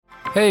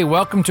Hey,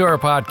 welcome to our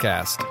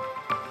podcast.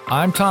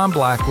 I'm Tom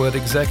Blackwood,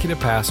 Executive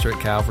Pastor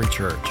at Calvary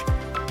Church.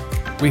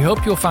 We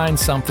hope you'll find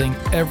something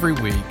every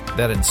week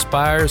that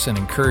inspires and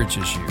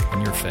encourages you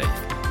in your faith.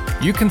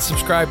 You can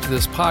subscribe to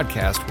this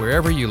podcast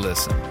wherever you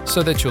listen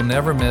so that you'll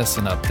never miss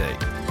an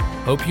update.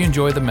 Hope you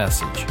enjoy the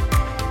message.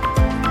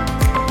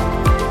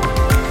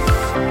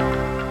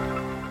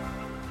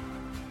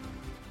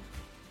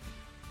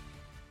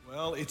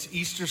 It's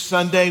Easter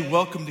Sunday.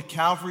 Welcome to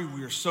Calvary.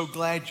 We are so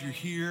glad you're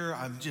here.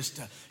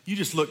 You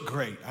just look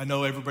great. I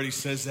know everybody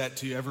says that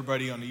to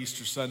everybody on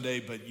Easter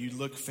Sunday, but you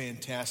look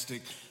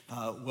fantastic.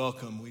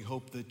 Welcome. We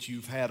hope that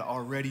you've had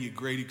already a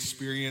great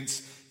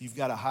experience. You've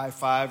got a high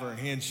five or a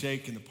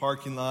handshake in the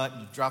parking lot,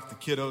 and you've dropped the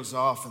kiddos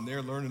off, and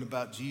they're learning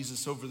about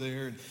Jesus over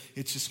there, and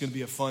it's just going to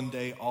be a fun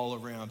day all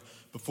around.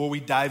 Before we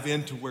dive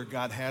into where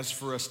God has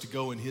for us to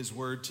go in His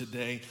Word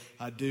today,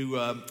 I do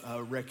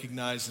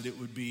recognize that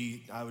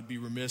I would be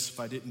remiss if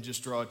I didn't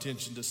just draw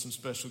attention to some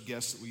special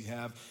guests that we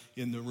have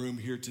in the room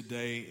here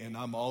today. And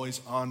I'm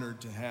always honored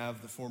to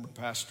have the former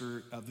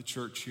pastor of the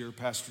church here,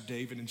 Pastor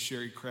David and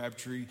Sherry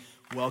Crabtree.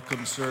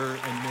 Welcome, sir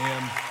and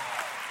ma'am.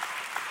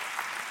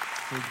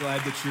 We're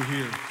glad that you're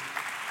here.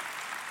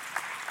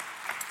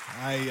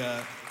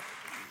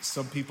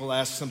 Some people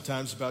ask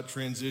sometimes about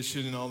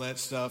transition and all that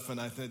stuff,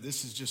 and I think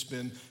this has just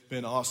been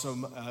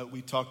awesome.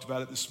 We talked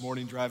about it this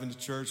morning driving to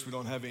church. We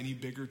don't have any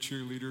bigger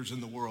cheerleaders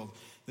in the world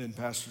than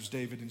Pastors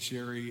David and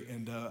Sherry,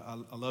 and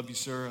I love you,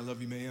 sir. I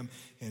love you, ma'am,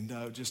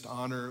 and just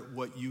honor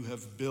what you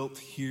have built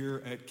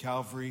here at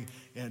Calvary.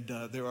 And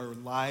there are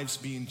lives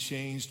being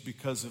changed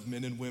because of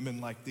men and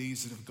women like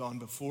these that have gone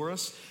before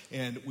us.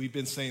 And we've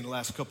been saying the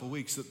last couple of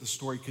weeks that the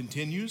story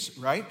continues,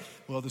 right?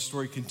 Well, the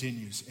story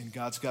continues, and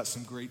God's got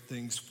some great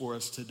things for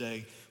us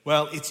today.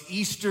 Well, it's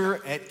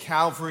Easter at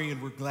Calvary,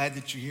 and we're glad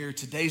that you're here.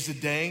 Today's a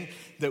day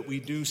that we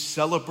do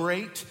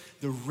celebrate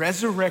the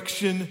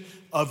resurrection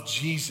of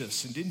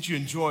Jesus. And didn't you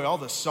enjoy all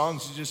the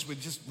songs just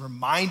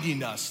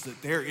reminding us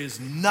that there is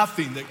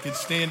nothing that can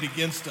stand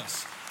against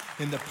us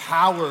in the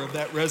power of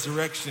that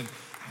resurrection?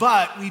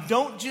 But we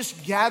don't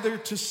just gather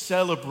to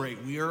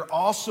celebrate. We are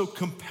also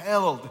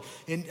compelled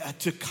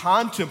to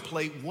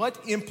contemplate what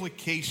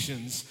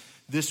implications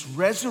this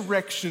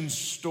resurrection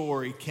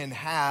story can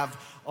have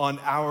on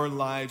our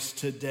lives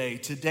today.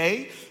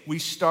 Today, we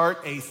start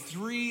a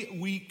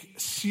 3-week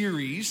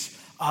series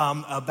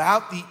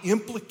about the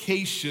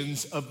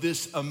implications of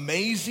this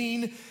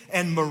amazing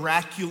and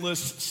miraculous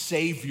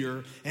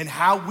Savior and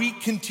how he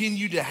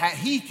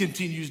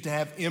continues to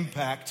have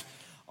impact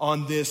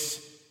on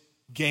this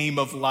game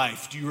of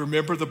life. Do you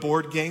remember the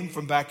board game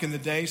from back in the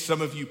day? Some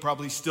of you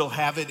probably still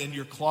have it in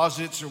your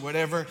closets or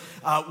whatever.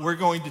 We're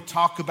going to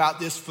talk about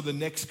this for the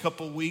next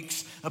couple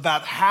weeks,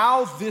 about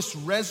how this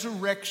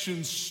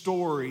resurrection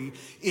story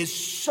is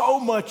so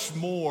much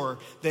more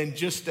than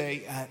just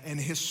an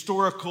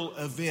historical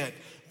event.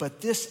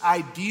 But this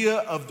idea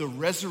of the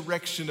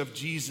resurrection of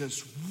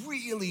Jesus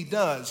really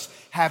does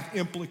have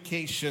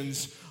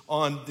implications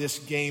on this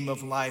game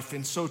of life.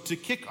 And so to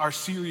kick our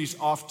series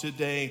off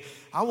today,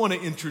 I want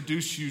to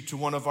introduce you to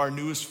one of our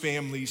newest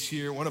families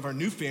here, one of our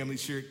new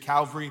families here at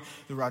Calvary,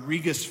 the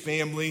Rodriguez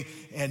family.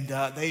 And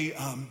they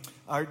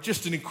are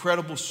just an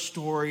incredible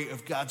story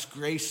of God's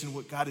grace and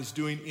what God is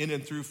doing in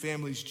and through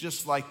families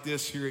just like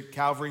this here at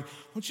Calvary. I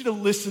want you to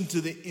listen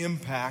to the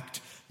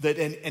impact that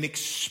an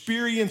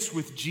experience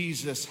with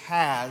Jesus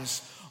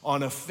has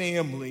on a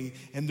family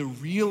and the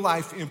real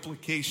life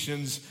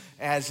implications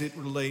as it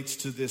relates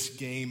to this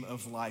game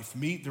of life.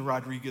 Meet the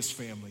Rodriguez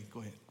family. Go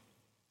ahead.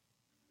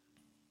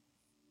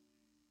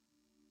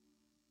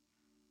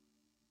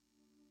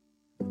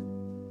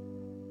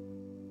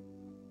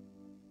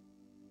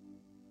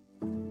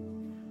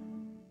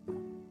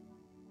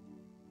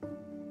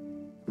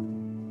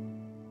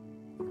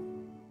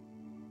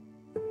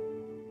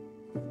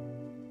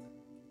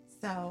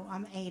 So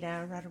I'm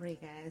Ada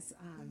Rodriguez.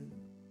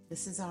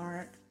 This is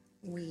Art.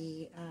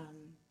 We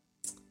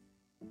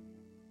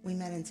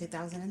met in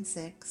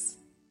 2006.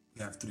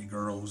 We have 3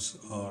 girls.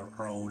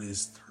 Our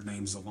oldest, her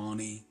name's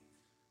Alani.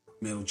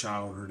 Middle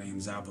child, her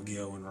name's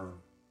Abigail, and our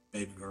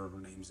baby girl, her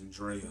name's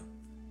Andrea.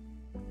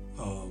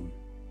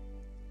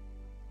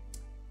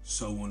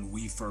 So when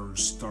we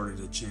first started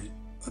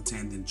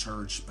attending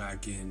church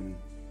back in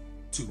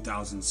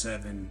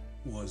 2007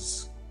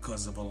 was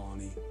because of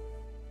Alani.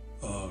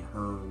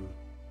 Her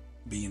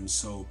being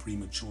so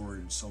premature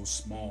and so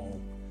small,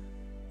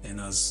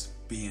 and us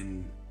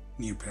being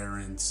new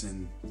parents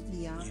and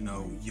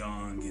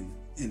young and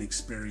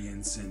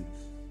inexperienced, and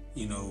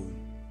of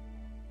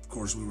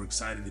course we were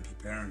excited to be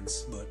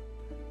parents, but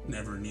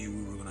never knew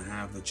we were going to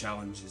have the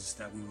challenges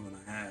that we were going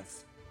to have.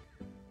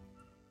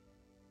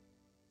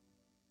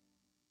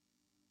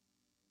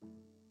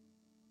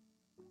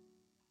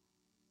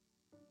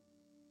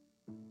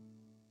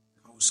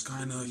 I was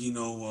kind of,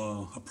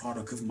 a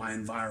product of my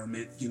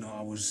environment.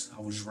 I was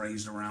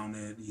raised around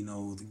it,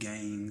 the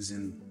gangs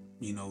and,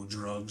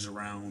 drugs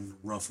around,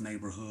 rough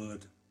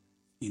neighborhood,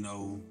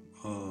 kind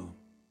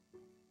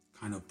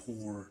of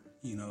poor,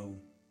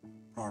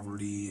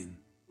 poverty. And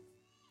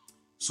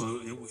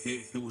So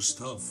it was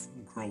tough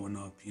growing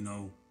up, you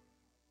know.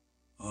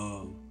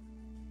 Uh,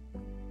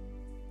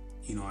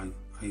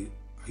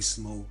 I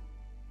smoked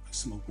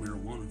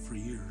marijuana for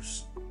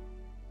years.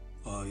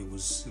 It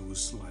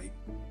was like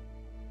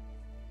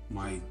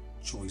my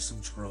choice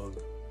of drug.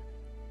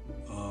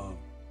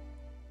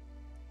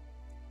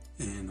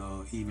 And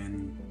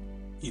even,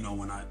 you know,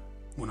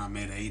 when I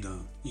met Ada,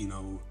 you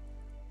know,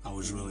 I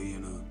was really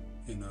in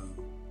a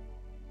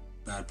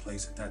bad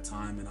place at that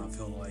time, and I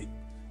feel like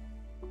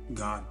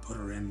God put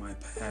her in my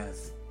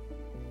path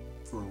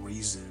for a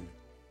reason.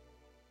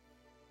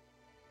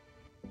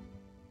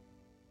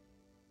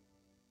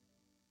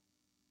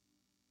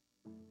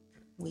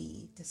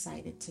 We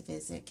decided to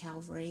visit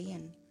Calvary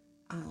and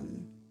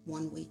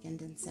one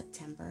weekend in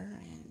September,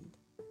 and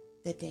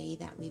the day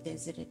that we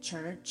visited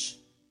church,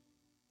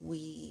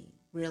 we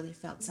really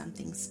felt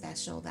something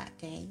special that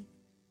day.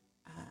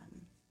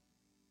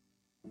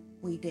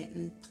 We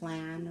didn't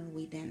plan or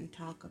we didn't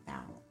talk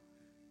about,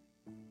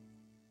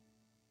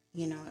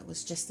 you know, it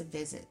was just a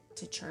visit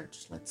to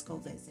church. Let's go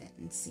visit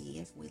and see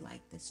if we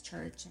like this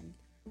church. And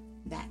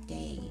that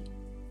day,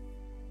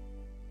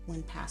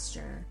 when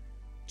Pastor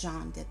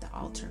John did the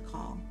altar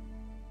call,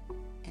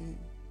 and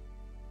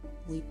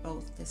we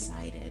both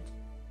decided,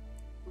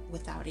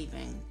 without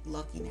even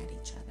looking at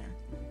each other,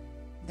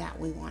 that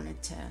we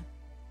wanted to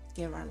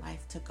give our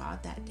life to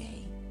God that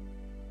day.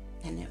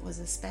 And it was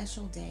a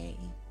special day.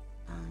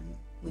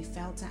 We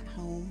felt at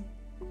home.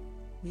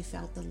 We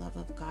felt the love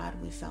of God.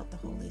 We felt the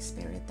Holy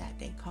Spirit that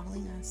day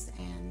calling us,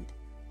 and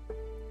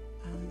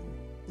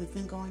we've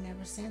been going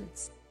ever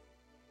since.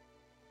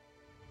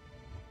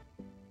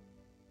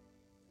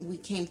 We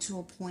came to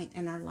a point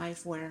in our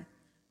life where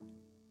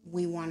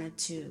we wanted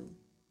to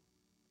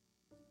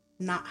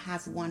not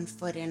have one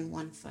foot in,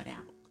 one foot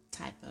out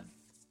type of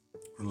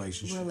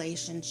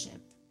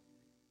relationship.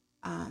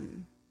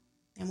 And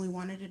we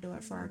wanted to do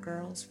it for our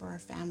girls, for our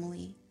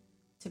family,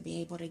 to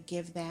be able to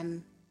give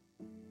them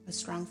a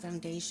strong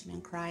foundation in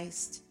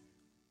Christ.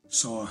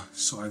 So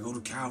I go to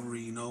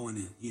Calvary, you know,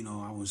 and you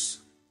know, I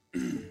was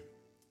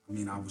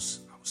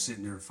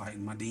sitting there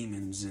fighting my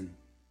demons, and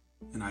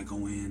I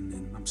go in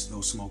and I'm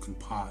still smoking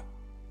pot.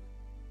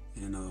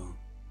 And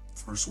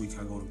first week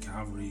I go to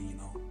Calvary, you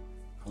know,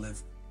 I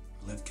left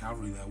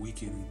Calvary that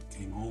weekend and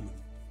came home,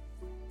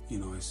 and you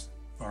know, I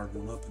fired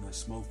one up and I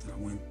smoked, and I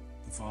went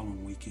the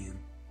following weekend,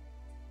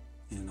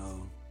 and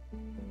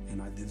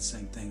I did the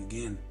same thing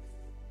again.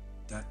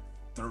 That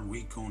third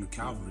week going to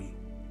Calvary,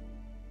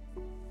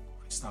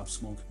 I stopped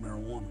smoking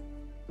marijuana.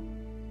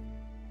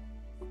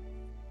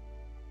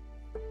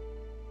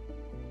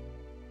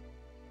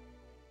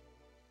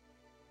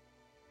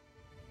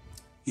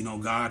 You know,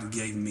 God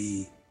gave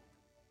me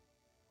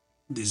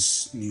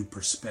this new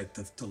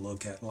perspective to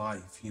look at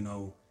life. You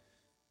know,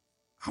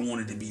 I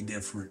wanted to be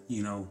different,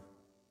 you know,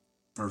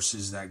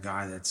 versus that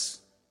guy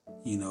that's,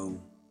 you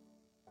know,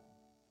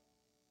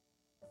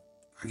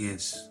 I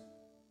guess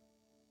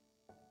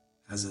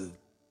has a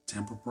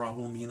temper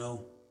problem, you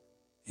know,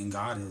 and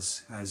God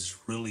has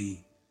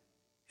really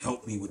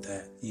helped me with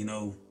that. You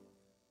know,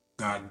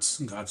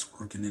 God's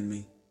working in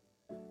me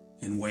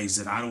in ways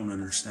that I don't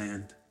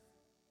understand,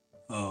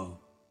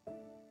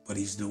 but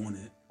He's doing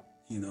it,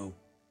 you know,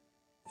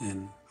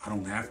 and I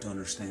don't have to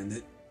understand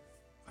it.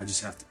 I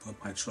just have to put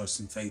my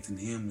trust and faith in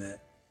Him that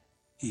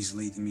He's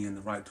leading me in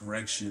the right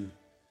direction,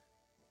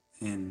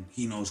 and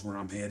He knows where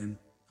I'm heading.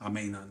 I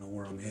may not know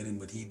where I'm heading,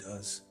 but He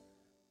does.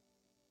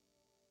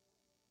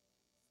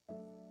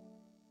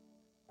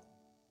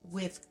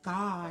 With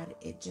God,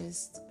 it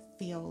just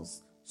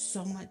feels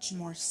so much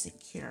more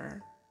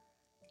secure,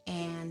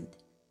 and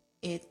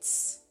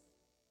it's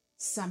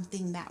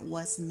something that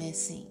was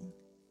missing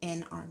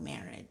in our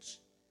marriage,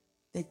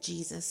 the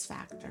Jesus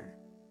factor,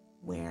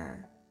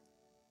 where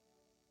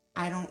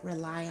I don't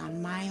rely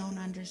on my own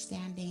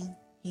understanding.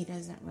 He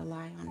doesn't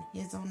rely on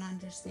his own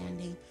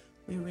understanding.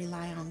 We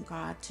rely on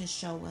God to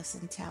show us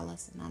and tell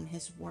us, and on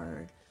His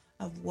word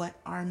of what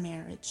our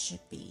marriage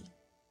should be.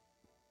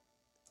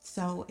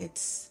 So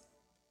it's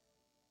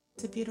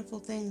a beautiful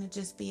thing to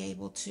just be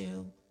able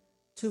to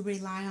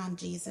rely on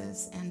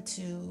Jesus and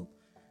to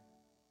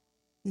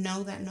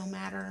know that no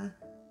matter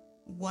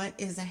what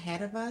is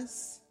ahead of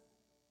us,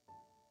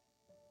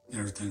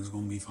 everything's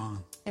going to be fine.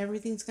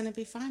 Everything's going to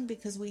be fine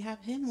because we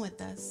have Him with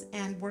us,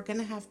 and we're going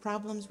to have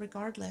problems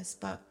regardless.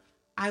 But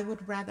I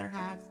would rather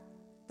have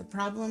the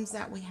problems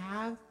that we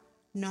have,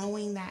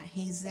 knowing that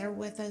He's there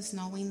with us,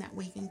 knowing that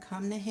we can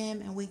come to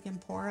Him and we can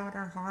pour out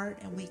our heart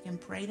and we can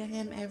pray to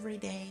Him every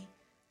day,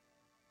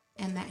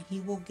 and that He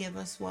will give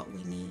us what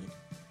we need.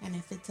 And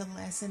if it's a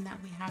lesson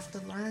that we have to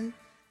learn,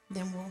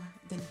 then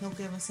He'll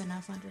give us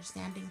enough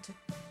understanding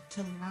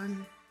to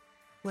learn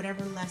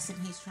whatever lesson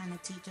He's trying to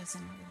teach us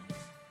in our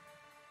life.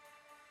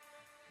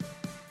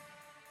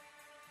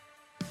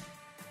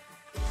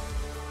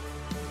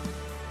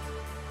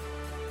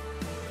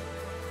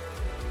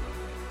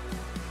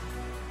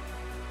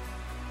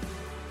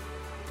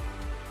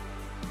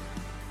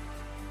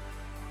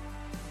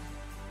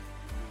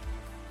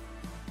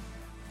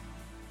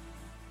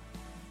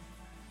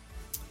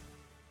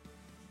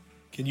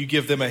 Can you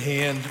give them a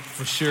hand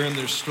for sharing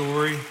their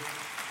story?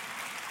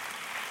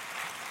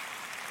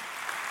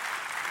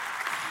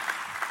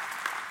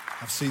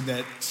 I've seen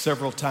that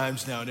several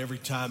times now, and every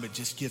time it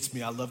just gets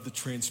me. I love the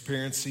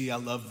transparency. I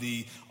love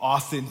the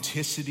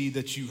authenticity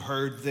that you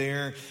heard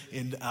there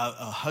in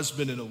a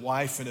husband and a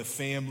wife and a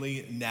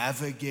family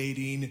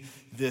navigating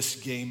this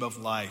game of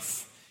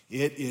life.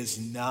 It is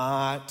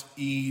not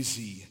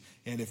easy.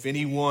 And if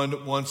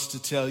anyone wants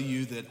to tell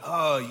you that,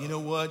 oh, you know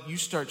what, you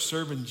start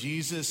serving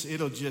Jesus,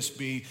 it'll just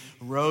be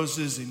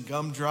roses and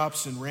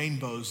gumdrops and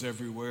rainbows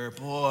everywhere,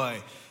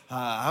 boy,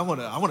 I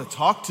want to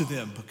talk to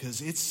them,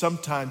 because it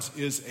sometimes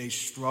is a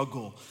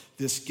struggle,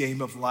 this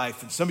game of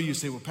life. And some of you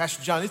say, well,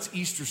 Pastor John, it's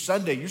Easter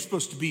Sunday. You're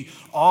supposed to be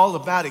all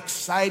about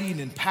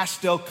exciting and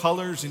pastel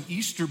colors and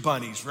Easter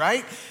bunnies,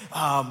 right?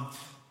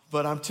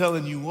 But I'm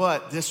telling you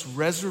what, this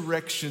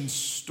resurrection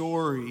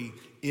story,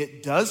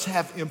 it does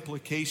have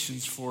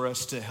implications for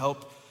us to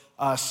help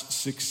us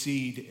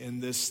succeed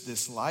in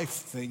this life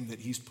thing that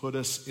he's put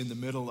us in the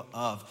middle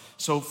of.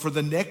 So for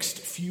the next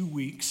few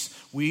weeks,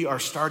 we are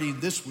starting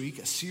this week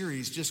a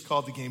series just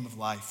called The Game of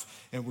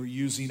Life. And we're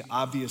using,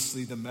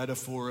 obviously, the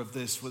metaphor of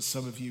this, what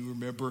some of you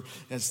remember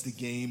as the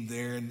game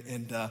there.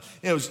 And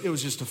it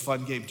was just a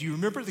fun game. Do you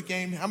remember the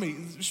game? How many,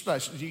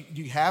 do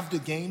you have the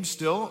game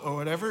still or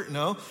whatever?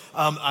 No?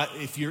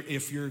 If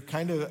you're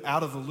kind of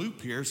out of the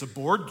loop here, it's a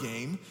board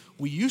game.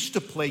 We used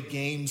to play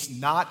games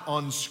not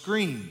on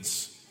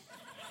screens.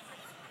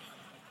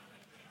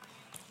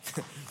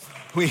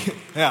 I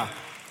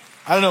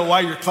don't know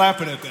why you're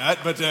clapping at that,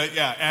 but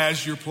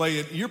as you're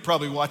playing, you're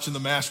probably watching the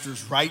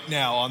Masters right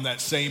now on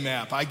that same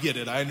app. I get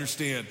it. I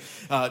understand.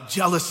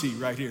 Jealousy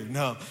right here.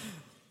 No.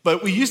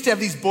 But we used to have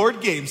these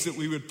board games that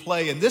we would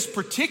play, and this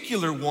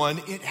particular one,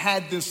 it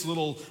had this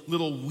little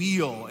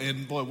wheel,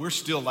 and boy, we're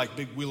still like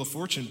big Wheel of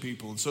Fortune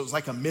people, and so it was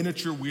like a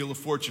miniature Wheel of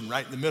Fortune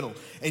right in the middle,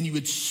 and you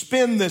would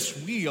spin this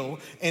wheel,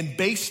 and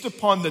based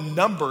upon the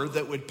number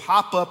that would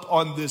pop up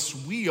on this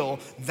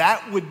wheel,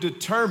 that would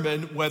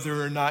determine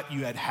whether or not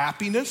you had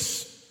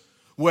happiness,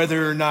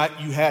 whether or not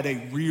you had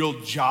a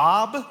real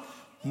job,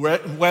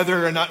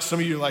 whether or not some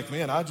of you are like,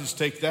 man, I'll just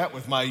take that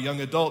with my young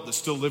adult that's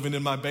still living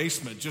in my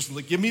basement. Just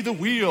give me the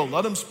wheel,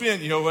 let them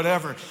spin,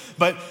 whatever.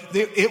 But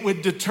it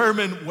would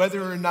determine whether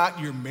or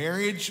not your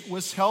marriage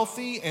was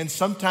healthy. And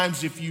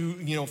sometimes if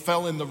you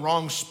fell in the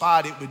wrong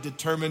spot, it would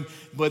determine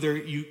whether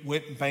you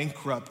went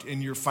bankrupt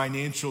in your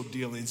financial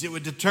dealings. It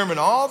would determine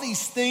all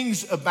these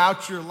things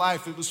about your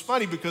life. It was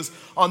funny because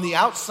on the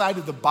outside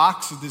of the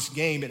box of this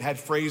game, it had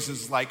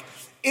phrases like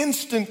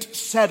instant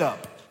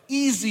setup,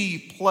 easy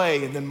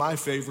play, and then my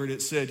favorite,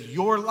 it said,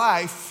 your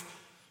life,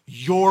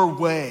 your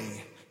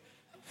way.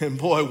 And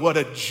boy, what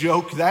a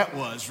joke that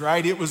was,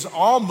 right? It was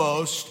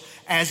almost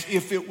as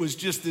if it was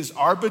just this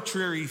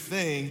arbitrary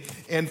thing.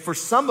 And for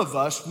some of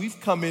us, we've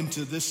come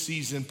into this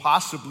season,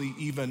 possibly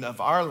even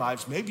of our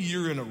lives. Maybe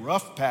you're in a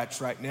rough patch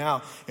right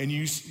now, and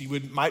you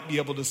might be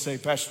able to say,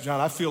 Pastor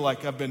John, I feel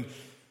like I've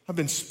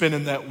been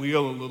spinning that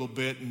wheel a little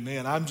bit, and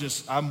man,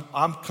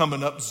 I'm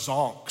coming up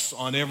zonks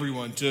on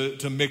everyone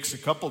to mix a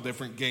couple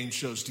different game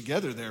shows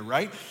together there,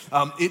 right?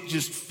 It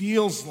just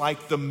feels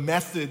like the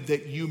method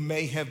that you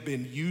may have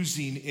been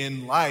using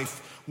in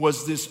life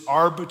was this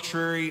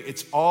arbitrary,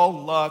 it's all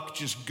luck,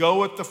 just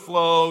go with the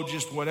flow,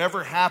 just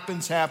whatever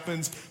happens,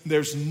 happens.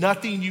 There's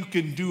nothing you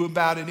can do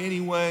about it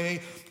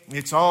anyway.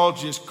 It's all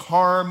just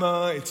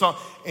karma.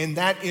 And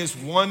that is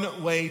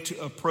one way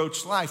to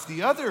approach life.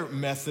 The other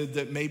method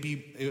that may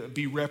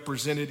be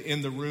represented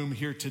in the room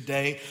here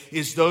today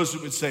is those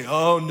that would say,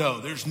 oh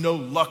no, there's no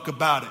luck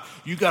about it.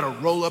 You got to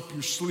roll up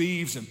your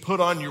sleeves and put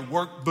on your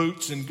work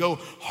boots and go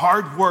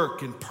hard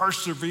work and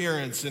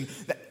perseverance and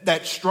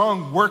that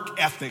strong work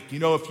ethic.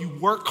 If you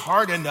work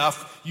hard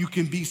enough, you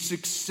can be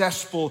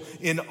successful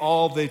in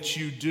all that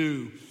you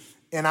do.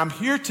 And I'm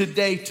here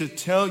today to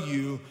tell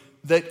you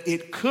that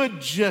it could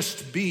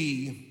just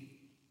be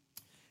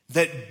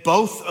that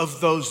both of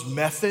those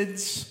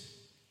methods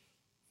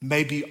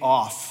may be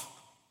off.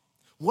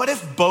 What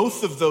if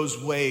both of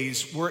those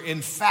ways were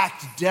in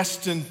fact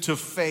destined to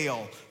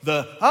fail?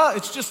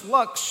 It's just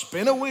luck,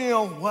 spin a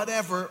wheel,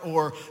 whatever.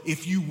 Or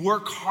if you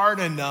work hard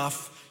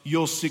enough,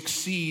 you'll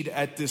succeed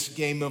at this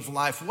game of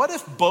life. What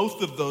if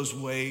both of those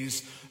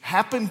ways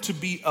happen to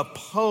be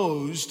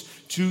opposed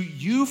to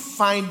you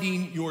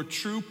finding your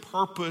true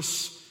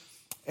purpose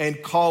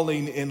and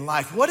calling in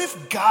life? What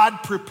if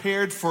God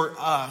prepared for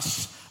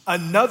us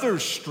another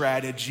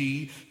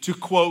strategy to,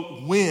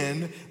 quote,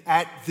 win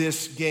at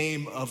this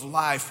game of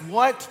life?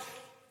 What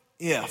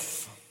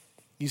if?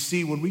 You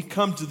see, when we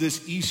come to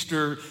this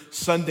Easter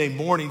Sunday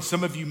morning,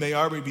 some of you may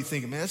already be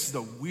thinking, man, this is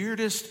the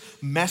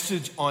weirdest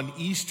message on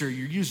Easter.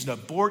 You're using a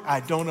board.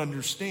 I don't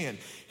understand.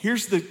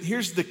 Here's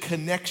the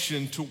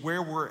connection to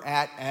where we're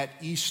at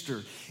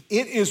Easter.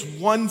 It is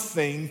one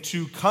thing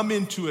to come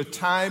into a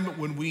time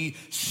when we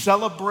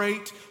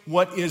celebrate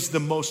what is the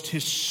most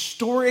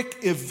historic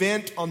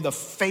event on the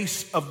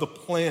face of the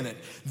planet.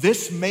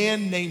 This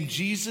man named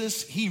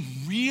Jesus, he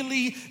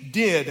really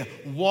did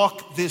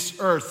walk this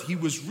earth. He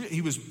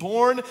was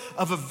born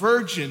of a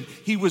virgin.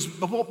 He was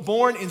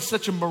born in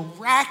such a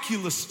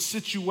miraculous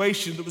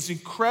situation that was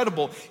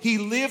incredible. He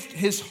lived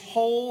his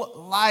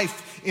whole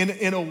life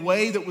in a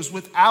way that was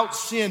without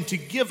sin to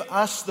give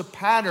us the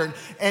pattern.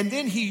 And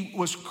then he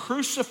was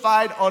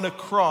crucified on a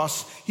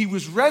cross. He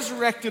was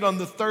resurrected on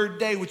the third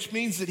day, which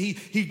means that he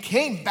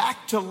came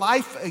back to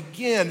life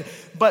again.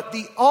 But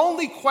the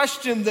only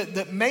question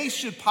that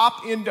should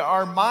pop into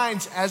our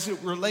minds as it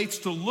relates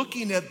to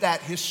looking at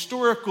that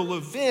historical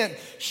event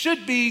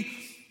should be,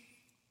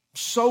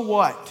 so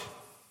what?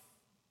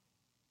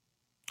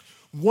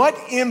 What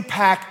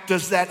impact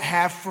does that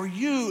have for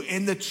you?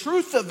 And the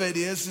truth of it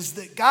is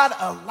that God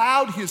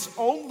allowed his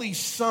only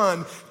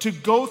son to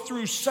go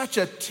through such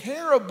a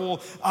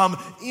terrible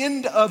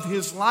end of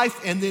his life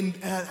and then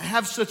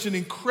have such an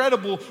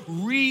incredible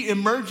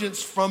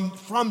re-emergence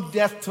from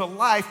death to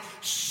life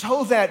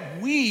so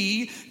that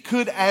we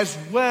could as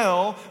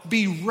well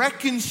be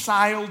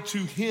reconciled to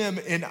him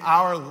in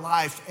our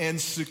life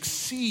and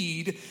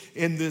succeed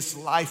in this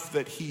life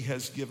that he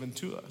has given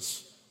to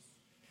us.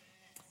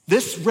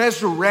 This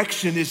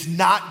resurrection is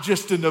not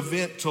just an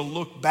event to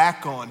look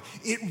back on.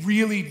 It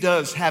really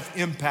does have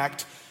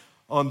impact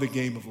on the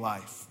game of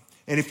life.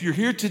 And if you're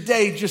here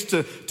today just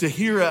to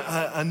hear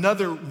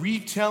another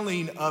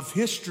retelling of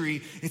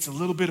history, it's a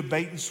little bit of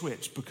bait and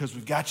switch because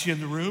we've got you in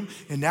the room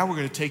and now we're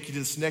going to take you to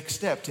this next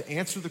step to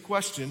answer the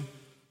question,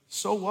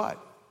 so what?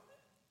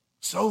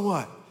 So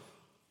what?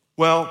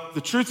 Well,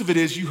 the truth of it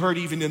is, you heard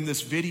even in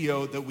this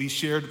video that we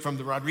shared from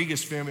the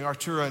Rodriguez family,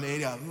 Arturo and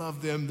Ada, I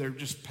love them. They're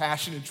just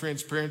passion and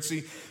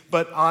transparency.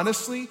 But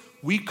honestly,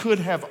 we could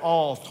have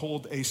all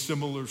told a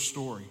similar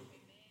story.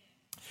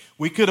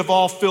 We could have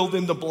all filled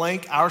in the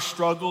blank our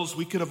struggles.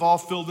 We could have all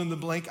filled in the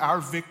blank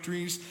our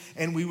victories.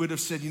 And we would have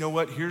said, you know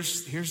what,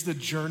 here's the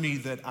journey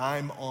that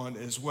I'm on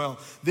as well.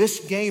 This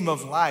game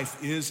of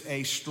life is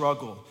a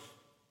struggle.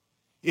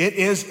 It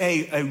is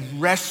a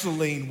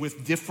wrestling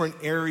with different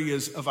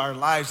areas of our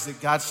lives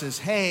that God says,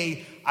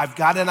 hey, I've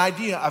got an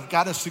idea. I've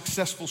got a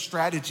successful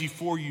strategy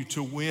for you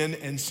to win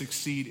and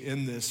succeed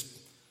in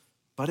this.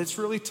 But it's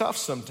really tough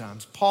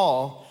sometimes.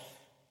 Paul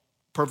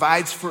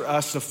provides for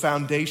us a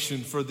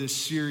foundation for this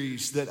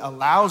series that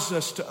allows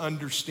us to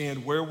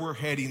understand where we're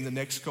heading the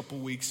next couple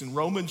weeks. In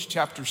Romans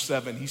chapter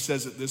 7, he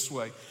says it this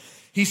way.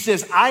 He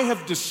says, I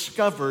have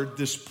discovered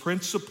this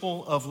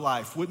principle of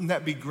life. Wouldn't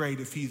that be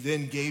great if he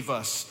then gave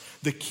us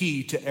the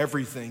key to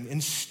everything?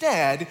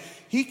 Instead,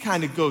 he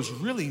kind of goes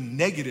really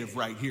negative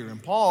right here.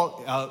 And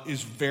Paul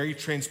is very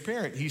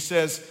transparent. He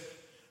says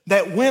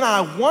that when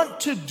I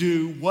want to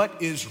do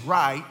what is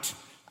right,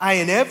 I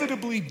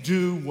inevitably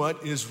do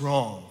what is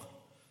wrong.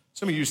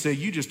 Some of you say,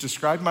 you just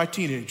described my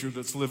teenager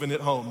that's living at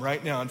home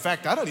right now. In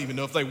fact, I don't even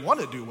know if they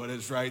want to do what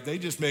is right. They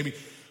just maybe,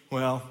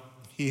 well,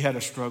 he had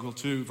a struggle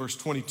too. Verse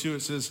 22,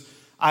 it says,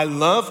 I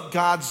love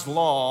God's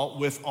law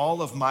with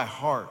all of my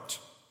heart.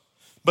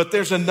 But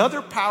there's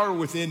another power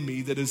within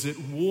me that is at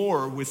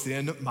war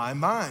within my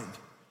mind.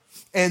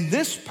 And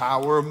this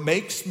power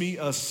makes me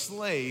a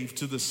slave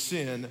to the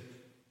sin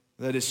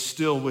that is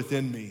still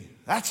within me.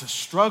 That's a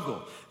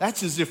struggle.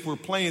 That's as if we're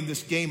playing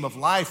this game of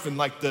life and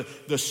like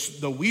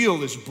the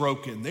wheel is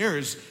broken.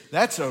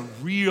 That's a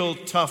real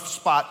tough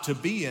spot to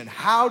be in.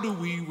 How do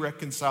we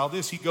reconcile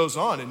this? He goes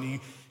on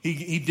and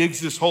he digs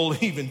this hole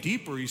even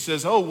deeper. He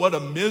says, oh, what a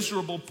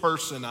miserable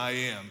person I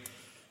am.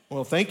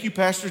 Well, thank you,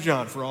 Pastor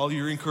John, for all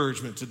your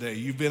encouragement today.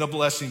 You've been a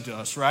blessing to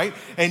us, right?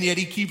 And yet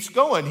he keeps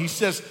going. He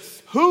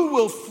says, who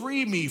will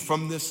free me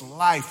from this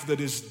life that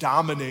is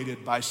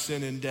dominated by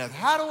sin and death?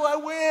 How do I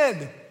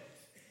win?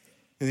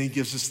 And he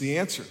gives us the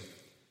answer.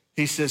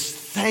 He says,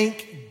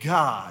 thank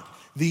God.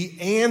 The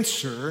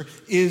answer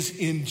is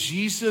in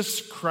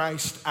Jesus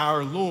Christ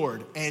our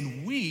Lord.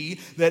 And we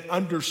that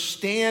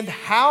understand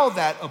how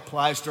that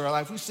applies to our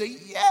life, we say,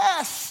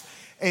 yes.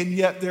 And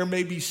yet there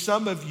may be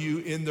some of you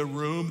in the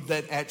room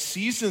that at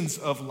seasons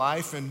of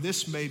life, and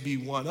this may be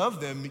one of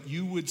them,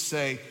 you would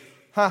say,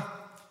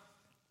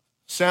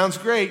 sounds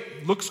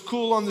great, looks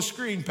cool on the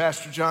screen,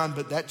 Pastor John,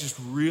 but that just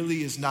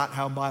really is not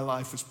how my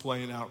life is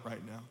playing out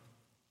right now.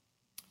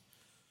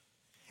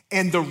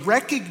 And the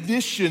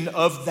recognition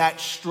of that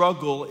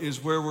struggle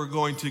is where we're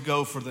going to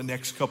go for the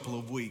next couple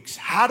of weeks.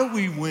 How do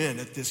we win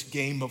at this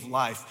game of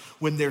life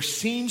when there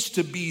seems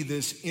to be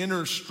this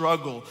inner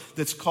struggle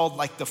that's called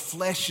like the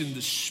flesh and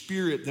the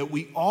spirit that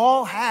we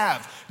all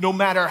have, no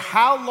matter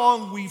how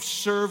long we've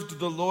served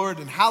the Lord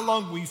and how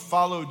long we've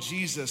followed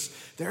Jesus?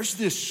 There's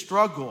this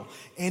struggle,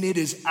 and it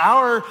is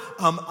our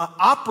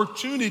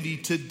opportunity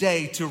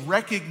today to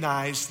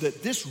recognize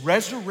that this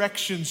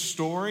resurrection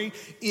story,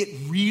 it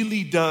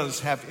really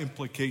does have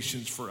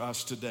implications for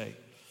us today.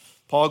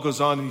 Paul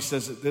goes on and he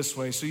says it this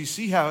way. So you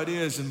see how it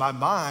is in my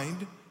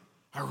mind.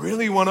 I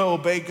really want to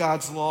obey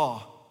God's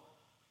law.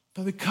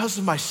 But because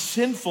of my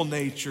sinful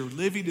nature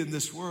living in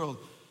this world,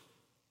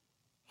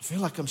 I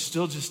feel like I'm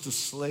still just a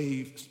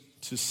slave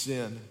to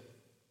sin.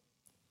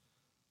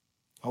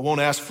 I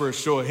won't ask for a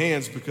show of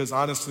hands because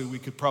honestly, we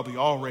could probably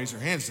all raise our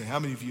hands and say, how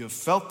many of you have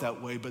felt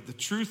that way? But the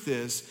truth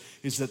is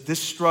that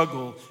this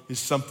struggle is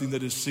something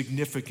that is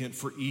significant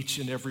for each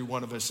and every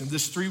one of us. In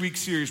this 3-week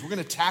series, we're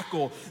going to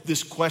tackle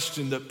this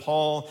question that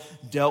Paul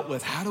dealt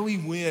with. How do we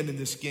win in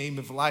this game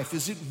of life?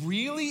 Is it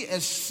really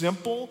as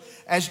simple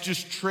as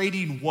just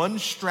trading one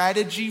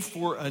strategy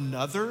for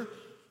another?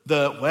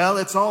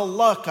 It's all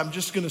luck, I'm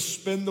just going to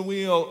spin the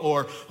wheel,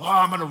 or,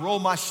 I'm going to roll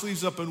my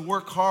sleeves up and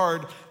work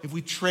hard. If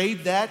we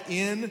trade that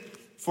in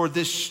for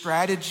this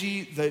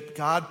strategy that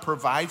God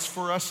provides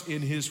for us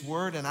in his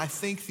word, and I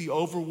think the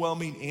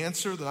overwhelming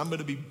answer that I'm going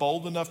to be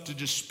bold enough to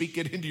just speak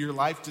it into your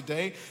life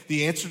today,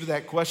 the answer to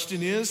that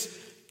question is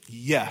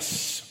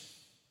yes.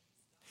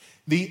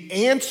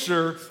 The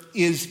answer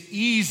is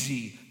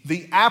easy.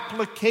 The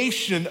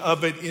application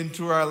of it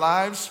into our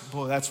lives,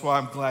 boy, that's why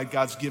I'm glad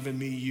God's given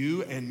me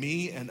you and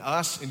me and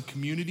us in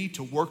community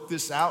to work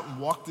this out and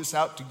walk this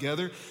out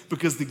together,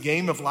 because the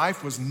game of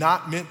life was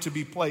not meant to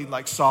be played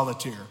like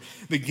solitaire.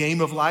 The game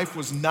of life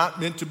was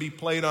not meant to be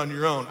played on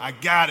your own. I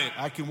got it.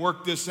 I can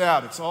work this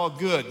out. It's all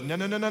good.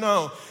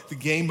 No. The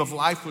game of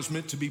life was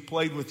meant to be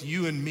played with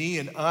you and me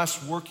and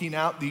us working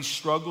out these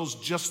struggles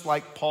just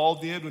like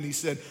Paul did when he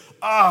said,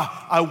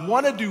 I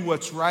want to do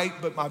what's right,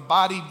 but my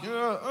body,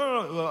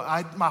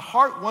 my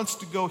heart wants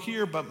to go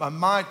here, but my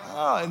mind,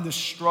 and the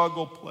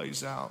struggle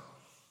plays out.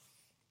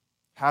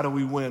 How do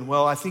we win?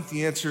 Well, I think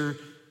the answer,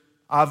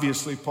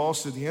 obviously, Paul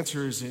said the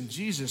answer is in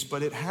Jesus,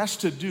 but it has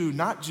to do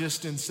not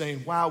just in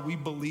saying, wow, we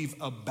believe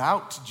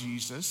about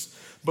Jesus,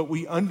 but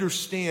we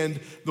understand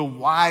the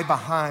why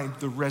behind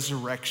the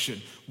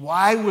resurrection.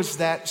 Why was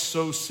that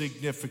so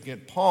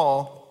significant?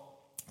 Paul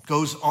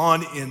goes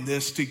on in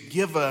this to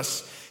give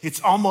us,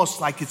 it's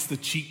almost like it's the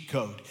cheat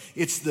code.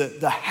 It's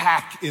the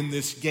hack in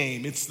this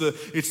game. It's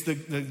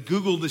the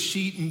Google the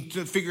sheet and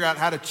to figure out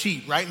how to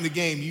cheat right in the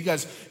game. You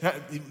guys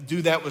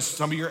do that with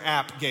some of your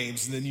app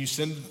games, and then you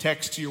send a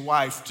text to your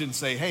wife and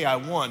say, hey, I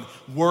won.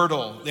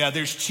 Wordle. Yeah,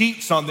 there's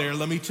cheats on there.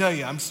 Let me tell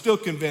you, I'm still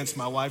convinced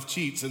my wife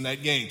cheats in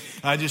that game.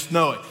 I just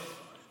know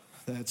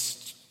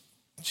it.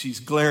 She's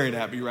glaring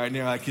at me right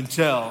now, I can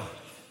tell.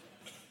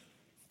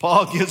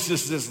 Paul gives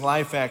us this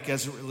life hack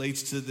as it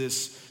relates to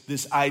this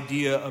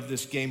idea of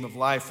this game of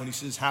life. When he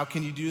says, how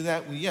can you do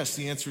that? Well, yes,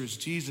 the answer is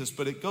Jesus,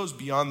 but it goes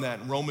beyond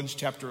that. In Romans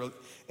chapter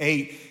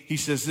 8, he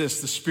says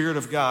this, the Spirit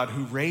of God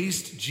who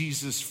raised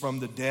Jesus from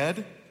the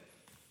dead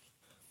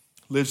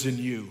lives in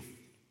you.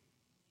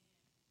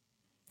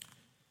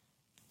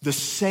 The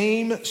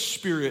same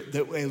Spirit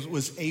that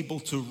was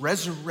able to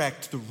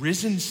resurrect the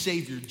risen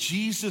Savior,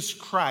 Jesus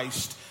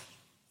Christ,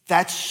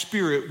 that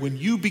Spirit, when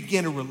you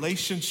begin a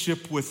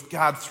relationship with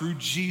God through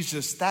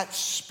Jesus, that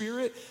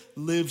Spirit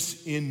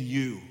lives in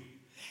you.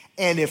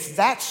 And if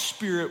that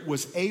Spirit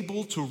was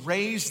able to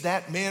raise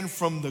that man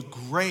from the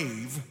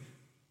grave,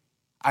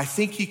 I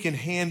think he can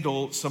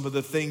handle some of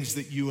the things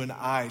that you and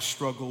I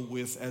struggle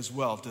with as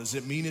well. Does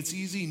it mean it's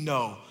easy?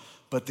 No.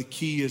 But the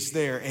key is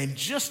there. And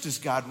just as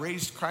God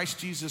raised Christ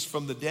Jesus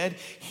from the dead,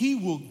 he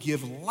will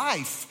give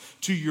life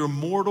to your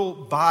mortal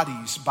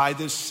bodies by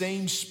this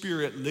same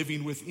Spirit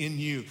living within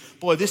you.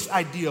 Boy, this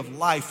idea of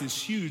life is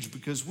huge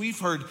because we've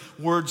heard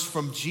words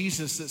from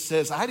Jesus that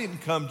says, I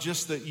didn't come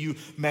just that you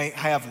may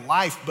have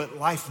life, but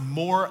life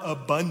more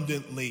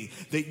abundantly,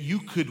 that you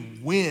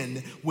could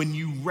win when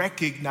you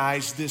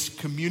recognize this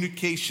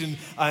communication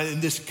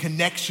and this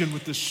connection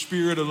with the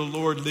Spirit of the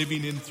Lord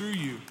living in through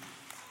you.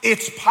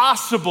 It's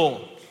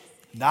possible.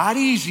 Not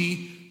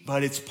easy,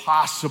 but it's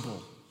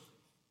possible.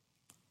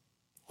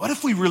 What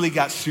if we really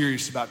got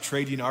serious about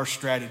trading our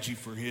strategy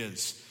for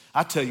his?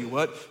 I tell you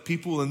what,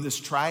 people in this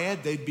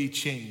triad, they'd be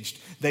changed.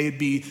 They'd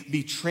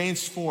be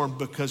transformed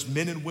because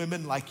men and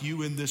women like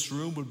you in this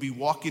room would be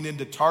walking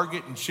into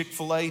Target and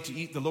Chick-fil-A to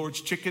eat the Lord's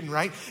chicken,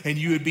 right? And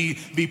you would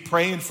be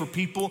praying for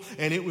people,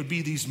 and it would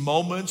be these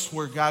moments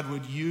where God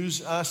would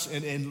use us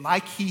and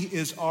like he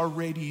is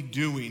already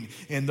doing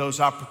in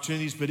those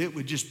opportunities, but it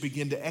would just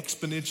begin to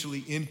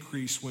exponentially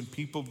increase when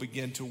people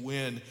begin to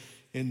win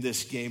in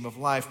this game of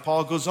life.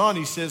 Paul goes on,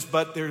 he says,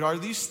 but there are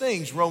these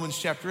things, Romans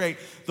chapter 8,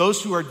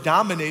 those who are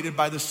dominated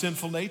by the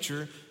sinful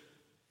nature.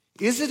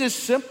 Is it as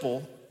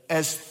simple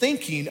as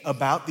thinking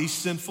about these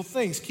sinful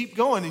things? Keep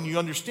going and you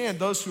understand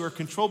those who are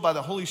controlled by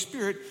the Holy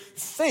Spirit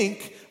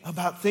think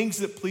about things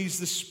that please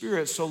the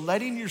Spirit. So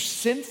letting your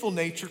sinful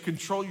nature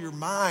control your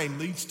mind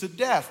leads to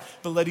death,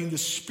 but letting the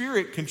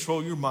Spirit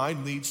control your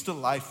mind leads to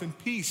life and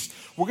peace.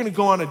 We're going to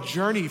go on a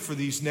journey for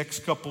these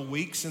next couple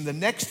weeks. In the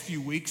next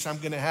few weeks, I'm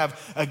going to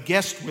have a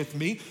guest with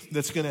me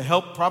that's going to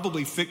help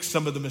probably fix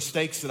some of the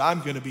mistakes that I'm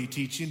going to be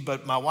teaching.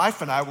 But my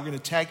wife and I, we're going to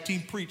tag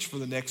team preach for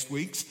the next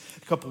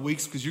couple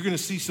weeks, because you're going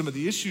to see some of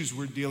the issues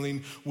we're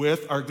dealing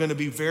with are going to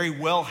be very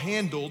well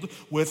handled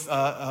with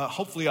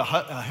hopefully a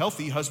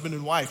healthy husband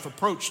and wife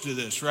approach to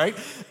this, right?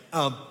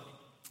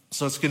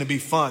 So it's going to be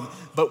fun.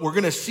 But we're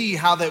going to see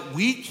how that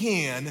we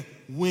can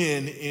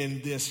win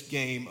in this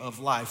game of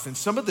life. And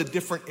some of the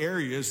different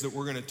areas that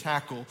we're going to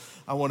tackle,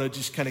 I want to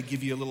just kind of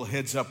give you a little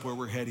heads up where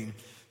we're heading.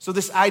 So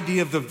this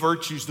idea of the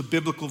virtues, the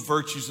biblical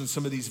virtues and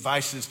some of these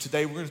vices,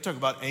 today we're going to talk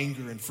about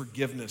anger and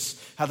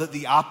forgiveness, how that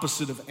the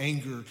opposite of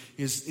anger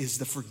is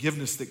the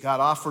forgiveness that God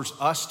offers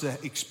us to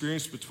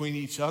experience between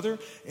each other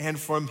and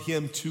from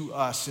him to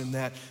us. And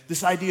that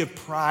this idea of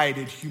pride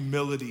and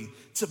humility,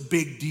 it's a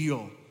big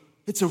deal.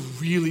 It's a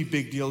really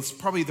big deal. It's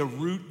probably the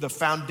root, the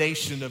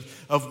foundation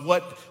of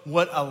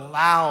what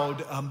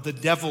allowed the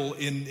devil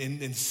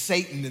in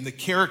Satan and the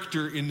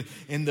character in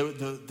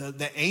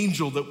the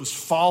angel that was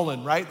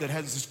fallen, right? That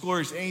has this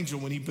glorious angel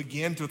when he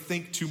began to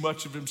think too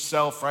much of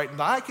himself, right?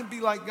 And I can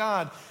be like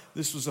God.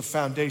 This was a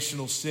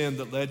foundational sin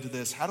that led to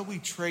this. How do we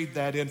trade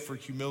that in for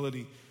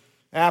humility?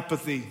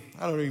 Apathy.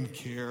 I don't even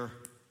care.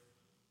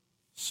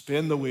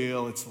 Spin the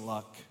wheel. It's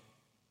luck.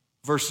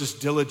 Versus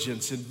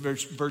diligence and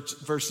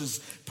versus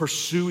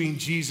pursuing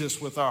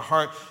Jesus with our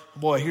heart.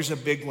 Boy, here's a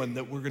big one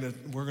that we're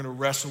gonna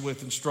wrestle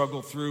with and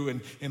struggle through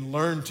and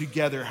learn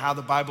together how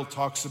the Bible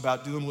talks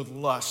about dealing with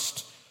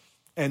lust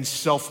and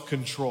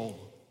self-control.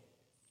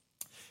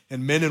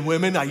 And men and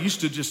women, I used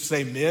to just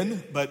say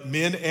men, but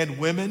men and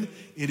women,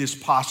 it is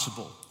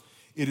possible.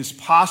 It is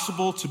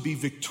possible to be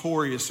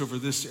victorious over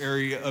this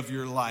area of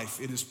your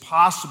life. It is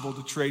possible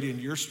to trade in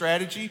your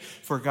strategy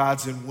for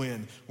God's and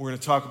win. We're going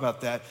to talk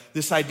about that.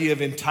 This idea of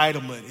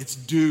entitlement, it's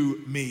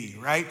due me,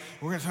 right?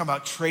 We're going to talk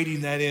about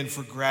trading that in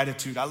for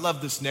gratitude. I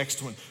love this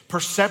next one.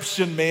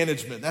 Perception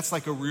management. That's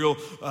like a real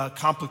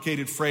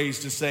complicated phrase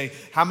to say,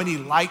 how many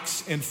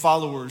likes and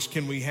followers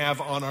can we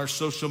have on our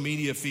social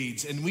media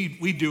feeds? And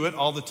we do it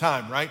all the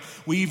time, right?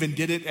 We even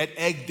did it at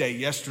Egg Day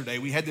yesterday.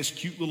 We had this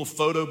cute little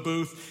photo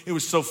booth. It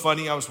was so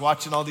funny. I was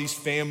watching all these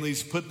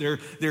families put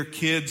their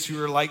kids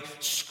who are like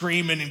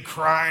screaming and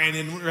crying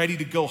and ready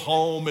to go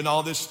home and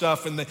all this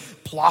stuff, and they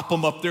plop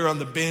them up there on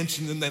the bench,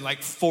 and then they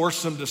like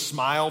force them to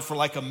smile for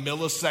like a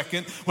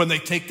millisecond when they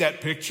take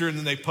that picture, and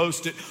then they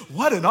post it.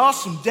 What an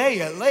awesome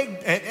day at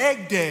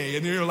Egg Day.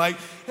 And you're like,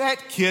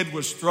 that kid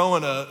was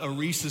throwing a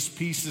Reese's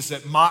Pieces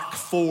at Mach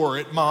 4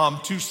 at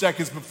mom 2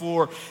 seconds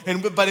before.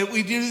 But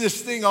we do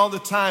this thing all the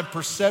time,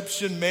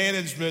 perception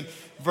management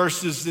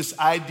versus this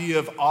idea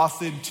of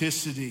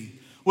authenticity.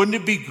 Wouldn't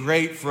it be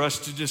great for us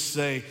to just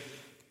say,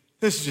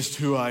 this is just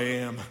who I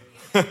am,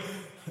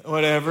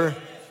 whatever.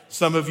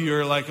 Some of you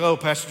are like, oh,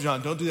 Pastor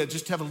John, don't do that.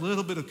 Just have a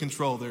little bit of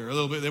control there, a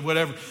little bit,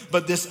 whatever.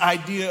 But this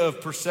idea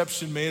of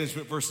perception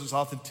management versus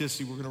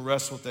authenticity, we're going to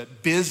wrestle with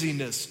that.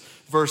 Busyness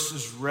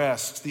versus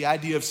rest. The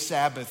idea of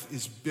Sabbath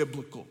is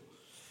biblical.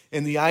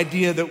 And the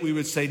idea that we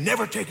would say,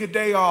 never take a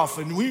day off,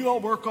 and we all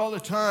work all the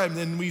time,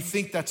 then we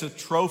think that's a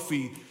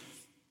trophy.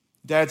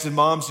 Dads and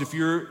moms, if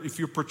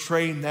you're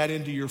portraying that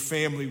into your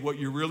family, what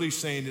you're really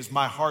saying is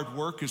my hard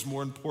work is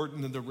more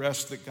important than the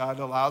rest that God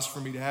allows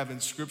for me to have in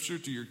Scripture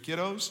to your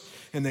kiddos,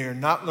 and they are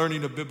not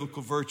learning a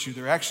biblical virtue.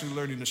 They're actually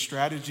learning a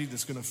strategy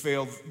that's going to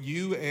fail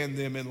you and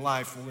them in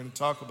life. We're going to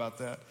talk about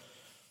that.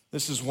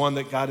 This is one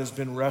that God has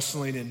been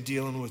wrestling and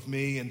dealing with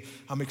me, and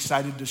I'm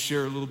excited to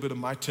share a little bit of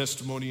my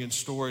testimony and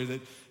story.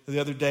 That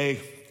the other day,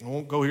 I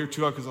won't go here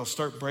too long because I'll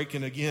start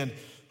breaking again.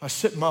 I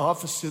sat in my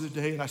office the other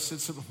day, and I said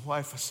to my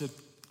wife, I said,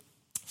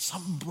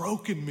 something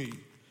broke in me.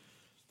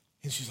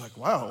 And she's like,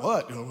 wow,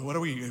 what? What are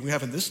we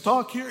having this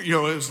talk here? It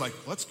was like,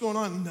 what's going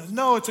on?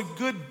 No, it's a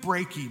good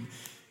breaking.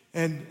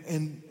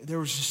 And there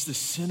was just this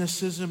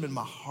cynicism in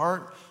my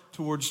heart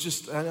towards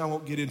just, I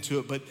won't get into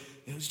it, but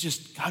it was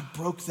just, God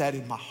broke that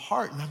in my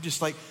heart. And I'm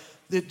just like,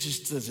 it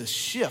just does a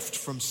shift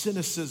from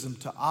cynicism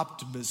to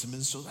optimism.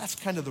 And so that's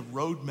kind of the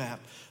roadmap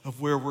of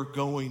where we're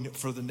going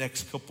for the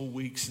next couple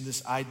weeks in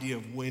this idea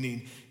of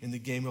winning in the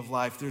game of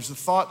life. There's a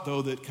thought,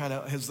 though, that kind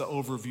of has the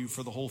overview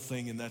for the whole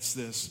thing, and that's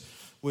this.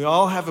 We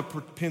all have a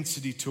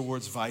propensity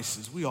towards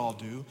vices. We all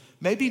do.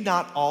 Maybe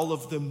not all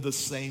of them the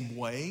same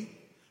way,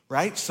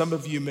 right? Some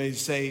of you may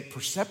say,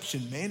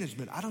 perception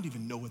management, I don't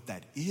even know what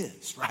that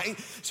is, right?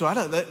 So I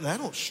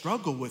don't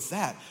struggle with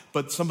that.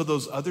 But some of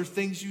those other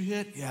things you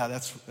hit, yeah,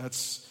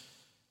 that's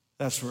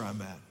where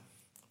I'm at.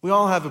 We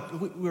all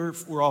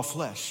we're all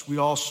flesh. We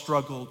all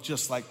struggle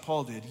just like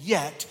Paul did.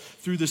 Yet,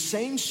 through the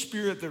same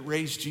Spirit that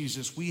raised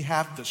Jesus, we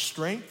have the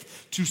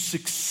strength to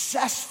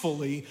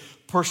successfully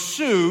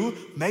pursue,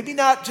 maybe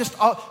not just,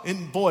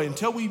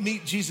 until we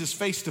meet Jesus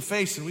face to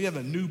face and we have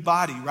a new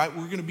body, right?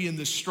 We're going to be in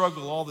this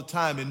struggle all the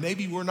time. And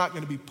maybe we're not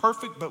going to be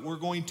perfect, but we're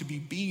going to be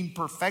being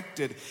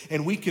perfected.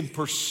 And we can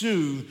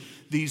pursue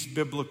these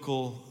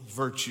biblical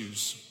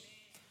virtues.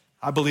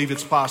 I believe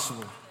it's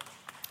possible.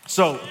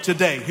 So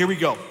today, here we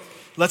go.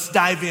 Let's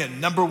dive in.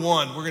 Number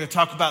one, we're going to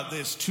talk about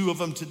this. 2 of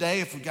them today.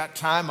 If we got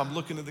time, I'm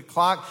looking at the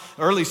clock.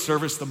 Early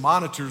service, the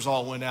monitors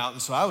all went out.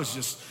 And so I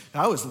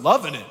was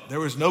loving it. There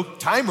was no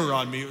timer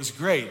on me. It was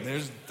great.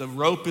 The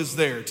rope is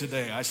there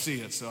today. I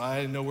see it. So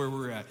I know where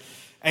we're at.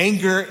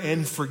 Anger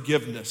and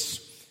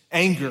forgiveness.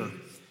 Anger.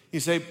 You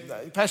say,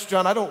 Pastor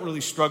John, I don't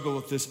really struggle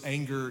with this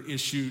anger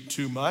issue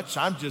too much.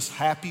 I'm just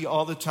happy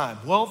all the time.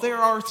 Well, there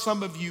are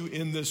some of you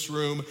in this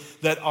room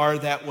that are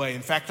that way.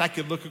 In fact, I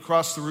could look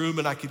across the room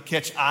and I could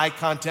catch eye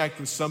contact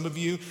with some of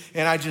you,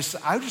 and I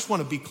just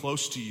want to be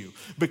close to you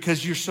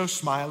because you're so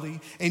smiley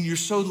and you're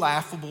so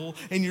laughable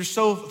and you're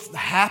so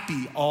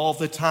happy all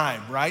the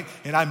time, right?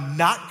 And I'm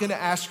not going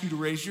to ask you to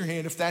raise your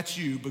hand if that's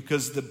you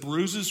because the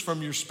bruises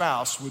from your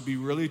spouse would be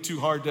really too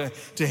hard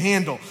to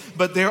handle.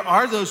 But there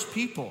are those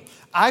people.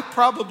 I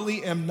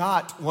probably am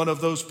not one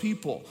of those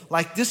people.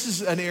 Like, this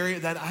is an area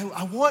that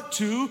I want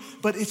to,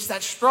 but it's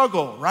that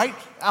struggle, right?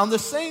 On the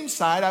same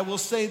side, I will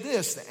say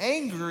this: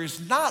 anger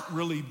has not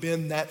really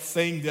been that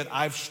thing that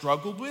I've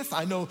struggled with.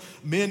 I know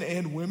men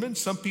and women,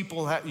 some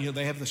people have,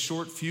 they have the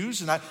short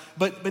fuse,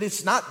 but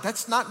it's not,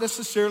 that's not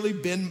necessarily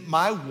been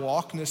my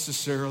walk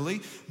necessarily,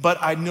 but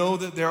I know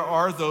that there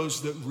are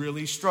those that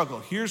really struggle.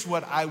 Here's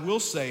what I will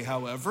say,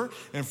 however,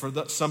 and for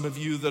some of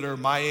you that are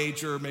my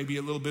age or maybe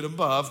a little bit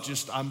above,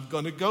 I'm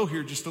going to go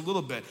here just a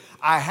little bit.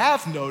 I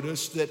have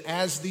noticed that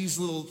as these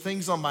little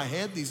things on my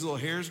head, these little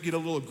hairs get a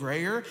little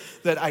grayer,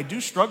 that I do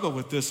struggle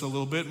with this a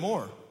little bit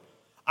more.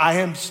 I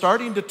am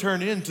starting to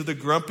turn into the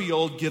grumpy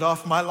old get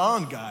off my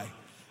lawn guy.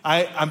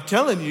 I'm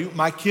telling you,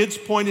 my kids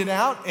point it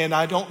out and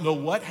I don't know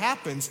what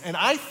happens. And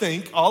I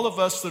think all of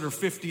us that are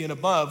 50 and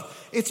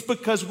above, it's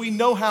because we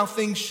know how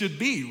things should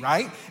be,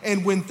 right?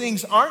 And when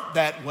things aren't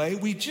that way,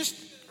 we just,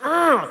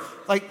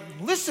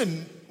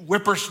 listen,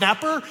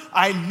 whippersnapper,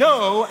 I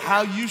know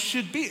how you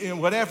should be,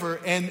 and whatever.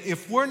 And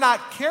if we're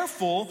not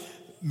careful,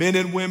 men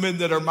and women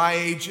that are my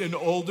age and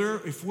older,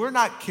 if we're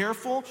not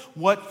careful,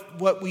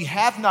 what we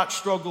have not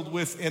struggled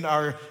with in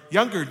our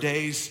younger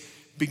days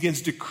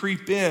begins to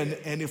creep in.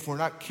 And if we're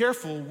not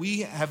careful,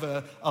 we have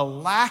a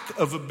lack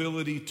of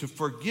ability to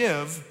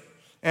forgive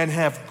and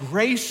have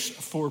grace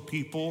for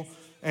people,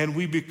 and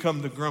we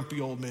become the grumpy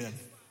old men.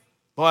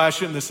 Well, I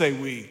shouldn't have said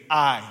we.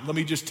 Let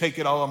me just take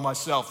it all on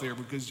myself here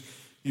because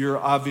you're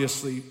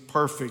obviously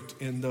perfect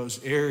in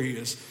those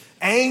areas.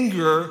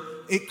 Anger,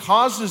 it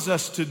causes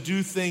us to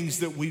do things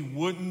that we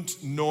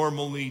wouldn't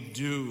normally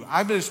do.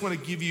 I just want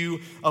to give you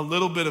a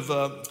little bit of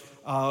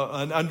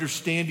an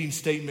understanding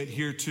statement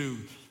here too,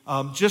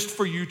 just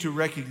for you to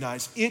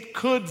recognize. It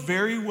could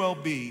very well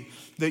be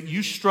that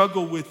you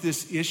struggle with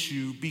this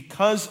issue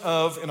because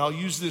of, and I'll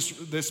use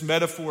this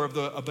metaphor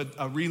of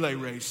a relay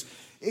race.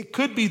 It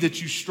could be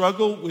that you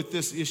struggle with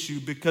this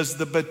issue because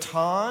the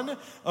baton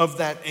of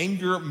that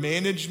anger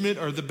management,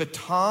 or the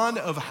baton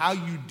of how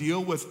you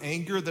deal with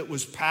anger that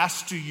was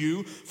passed to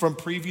you from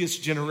previous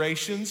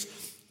generations,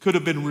 could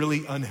have been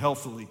really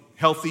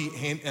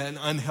healthy and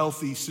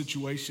unhealthy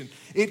situation.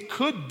 It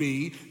could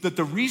be that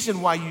the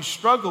reason why you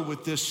struggle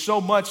with this so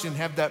much and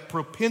have that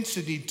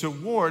propensity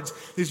towards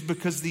is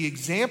because the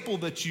example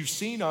that you've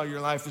seen all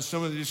your life is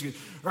someone that just gets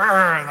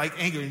like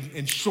anger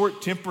and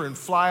short temper and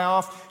fly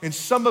off. And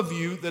some of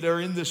you that are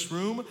in this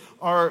room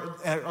are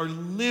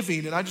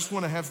living, and I just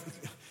want to have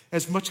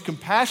as much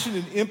compassion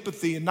and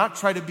empathy and not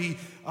try to be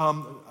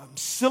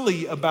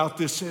silly about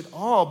this at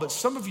all, but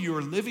some of you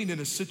are living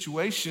in a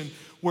situation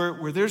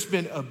where there's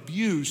been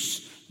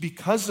abuse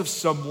because of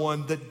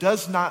someone that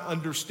does not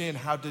understand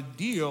how to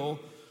deal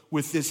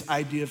with this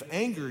idea of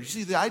anger. You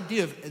see, the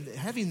idea of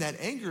having that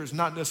anger is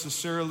not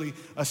necessarily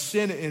a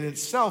sin in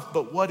itself,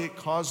 but what it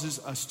causes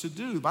us to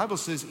do. The Bible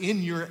says,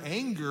 in your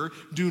anger,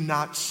 do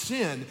not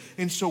sin.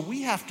 And so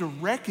we have to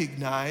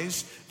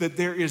recognize that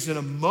there is an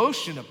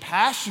emotion, a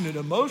passionate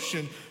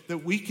emotion,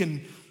 that we can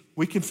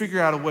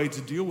figure out a way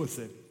to deal with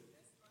it.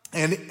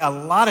 And a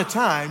lot of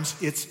times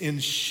it's in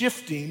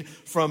shifting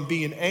from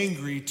being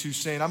angry to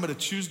saying, I'm going to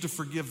choose to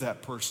forgive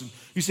that person.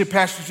 You say,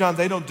 Pastor John,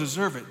 they don't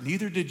deserve it.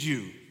 Neither did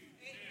you.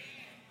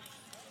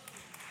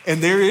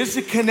 And there is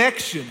a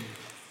connection.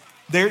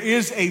 There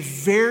is a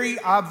very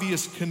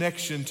obvious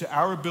connection to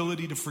our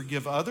ability to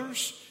forgive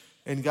others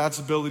and God's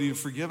ability to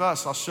forgive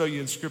us. I'll show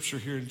you in Scripture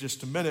here in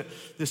just a minute.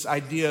 This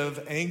idea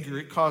of anger,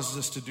 it causes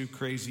us to do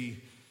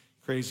crazy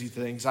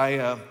things.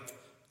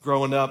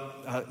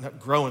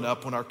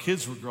 When our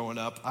kids were growing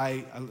up,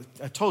 I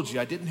told you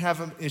I didn't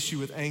have an issue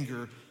with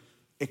anger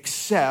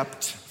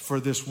except for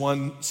this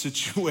one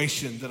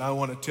situation that I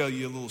want to tell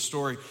you a little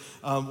story.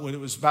 When it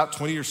was about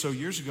 20 or so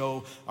years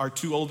ago, our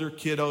two older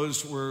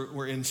kiddos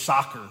were in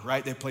soccer,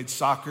 right? They played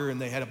soccer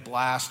and they had a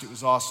blast. It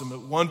was awesome.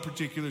 At one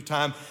particular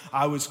time,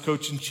 I was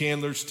coaching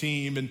Chandler's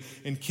team,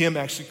 and Kim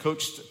actually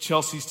coached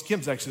Chelsea's.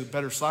 Kim's actually a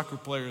better soccer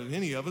player than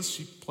any of us.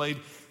 She played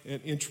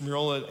at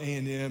intramural at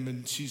A&M,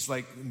 and she's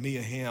like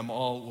Mia Hamm,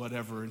 all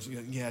whatever. And she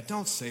goes, yeah,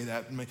 don't say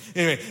that.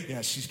 Anyway,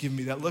 yeah, she's giving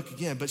me that look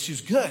again, but she's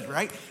good,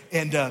 right?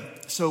 And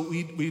so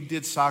we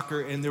did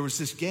soccer, and there was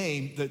this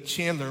game that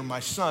Chandler,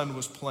 my son,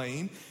 was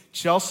playing.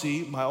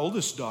 Chelsea, my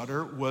oldest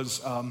daughter, was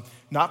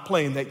not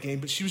playing that game,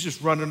 but she was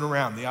just running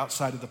around the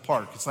outside of the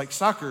park. It's like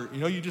soccer,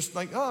 you just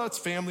like, oh, it's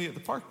family at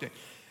the park day.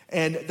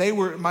 And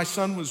my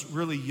son was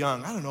really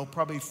young. I don't know,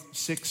 probably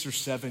 6 or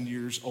 7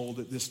 years old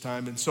at this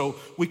time. And so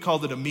we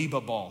called it amoeba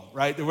ball,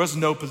 right? There was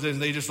no position.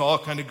 They just all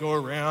kind of go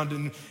around.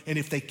 And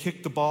if they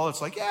kick the ball,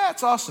 it's like, yeah,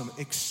 it's awesome.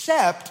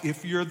 Except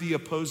if you're the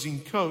opposing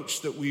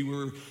coach that we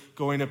were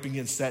going up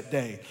against that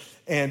day.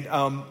 And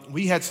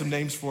we had some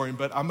names for him,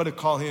 but I'm going to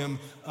call him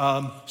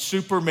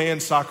Superman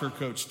Soccer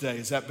Coach today.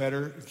 Is that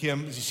better,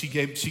 Kim?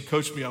 She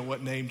coached me on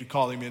what name to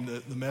call him in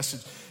the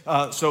message.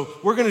 So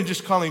we're going to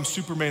just call him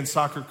Superman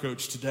Soccer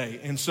Coach today.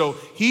 And so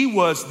he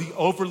was the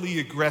overly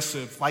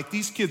aggressive. Like,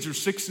 these kids are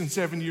 6 and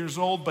 7 years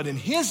old, but in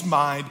his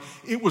mind,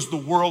 it was the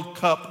World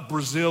Cup,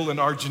 Brazil and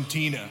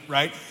Argentina,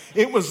 right?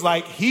 It was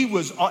like he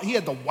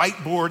had the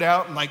whiteboard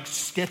out and like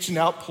sketching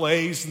out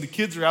plays, and the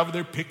kids are out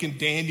there picking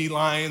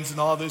dandelions and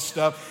all this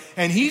stuff.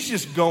 And he's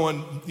just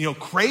going,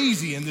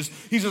 crazy. And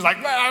he's just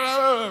like, rah,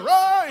 rah,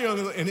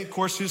 rah, and of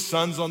course his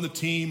son's on the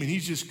team, and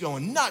he's just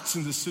going nuts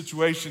in this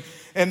situation.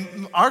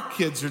 And our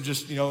kids are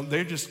just,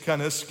 they're just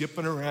kind of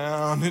skipping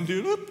around and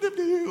do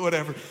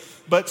whatever.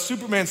 But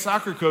Superman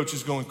Soccer Coach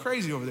is going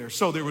crazy over there.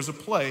 So there was a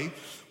play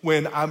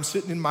when I'm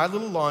sitting in my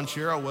little lawn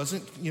chair. I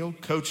wasn't,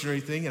 coaching or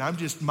anything, and I'm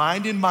just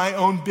minding my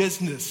own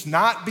business,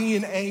 not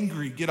being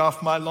angry. Get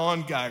off my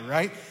lawn, guy,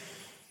 right?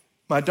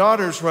 My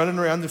daughter's running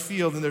around the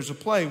field, and there's a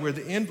play where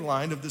the end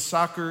line of the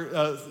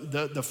soccer,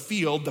 the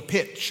field, the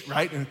pitch,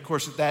 right? And of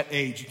course, at that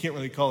age, you can't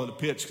really call it a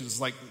pitch because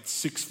it's like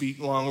 6 feet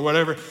long or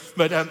whatever,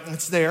 but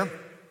it's there.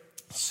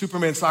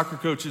 Superman Soccer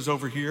Coach is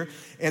over here,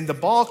 and the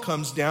ball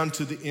comes down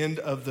to the end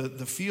of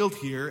the field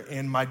here,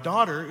 and my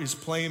daughter is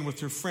playing with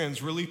her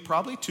friends, really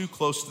probably too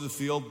close to the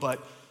field,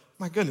 but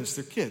my goodness,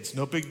 they're kids.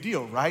 No big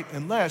deal, right?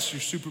 Unless you're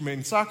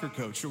Superman Soccer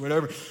Coach or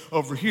whatever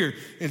over here.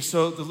 And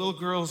so the little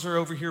girls are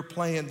over here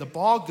playing. The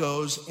ball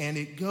goes, and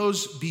it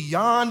goes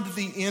beyond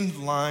the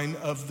end line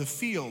of the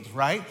field,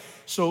 right?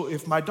 So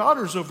if my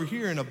daughter's over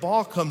here and a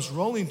ball comes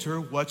rolling to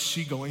her, what's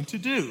she going to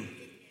do?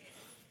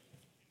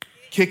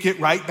 Kick it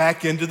right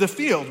back into the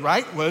field,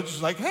 right? Well, it's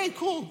like, hey,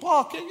 cool,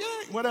 ball, kick,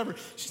 yeah, whatever.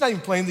 She's not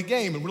even playing the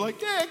game. And we're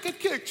like, yeah, good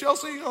kick,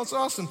 Chelsea, it's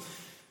awesome.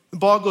 The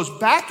ball goes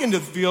back into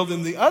the field,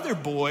 and the other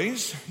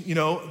boys,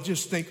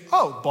 just think,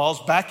 oh, ball's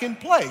back in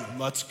play.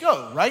 Let's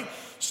go, right?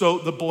 So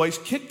the boys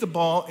kick the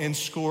ball and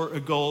score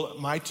a goal.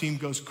 My team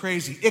goes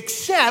crazy,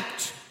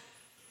 except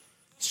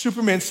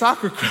Superman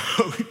Soccer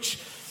Coach.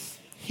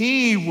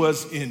 He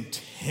was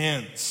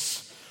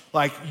intense.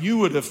 Like, you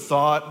would have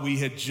thought we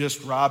had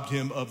just robbed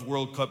him of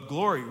World Cup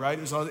glory, right?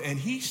 And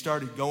he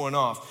started going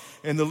off.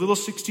 And the little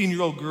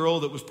 16-year-old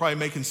girl that was probably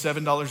making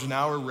 $7 an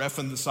hour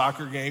reffing the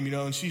soccer game,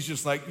 and she's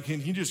just like,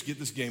 can you just get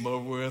this game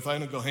over with? I'm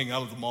going to go hang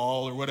out at the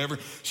mall or whatever.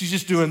 She's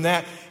just doing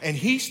that. And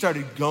he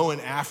started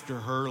going after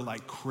her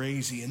like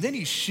crazy. And then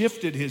he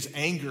shifted his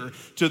anger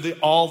to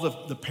all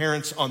the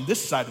parents on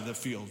this side of the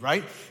field,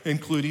 right?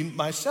 Including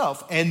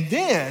myself. And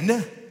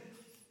then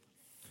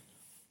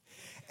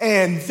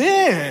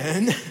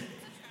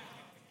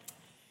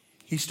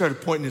he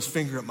started pointing his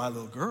finger at my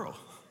little girl.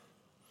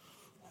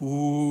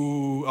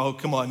 Ooh, oh,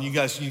 come on, you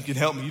guys, you can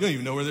help me. You don't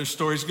even know where this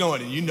story's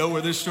going, and you know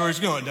where this story's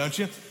going, don't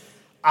you?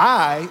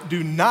 I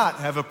do not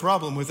have a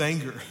problem with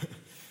anger.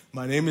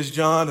 My name is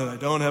John, and I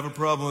don't have a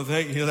problem with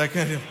anger. That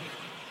kind of.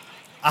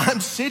 I'm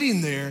sitting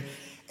there,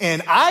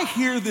 and I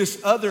hear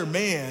this other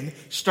man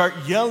start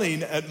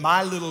yelling at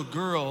my little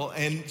girl,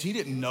 and he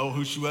didn't know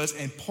who she was,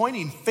 and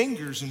pointing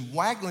fingers and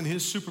waggling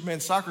his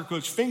Superman Soccer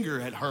Coach finger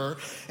at her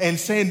and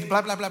saying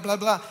blah, blah, blah, blah,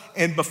 blah.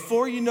 And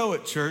before you know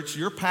it, church,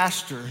 your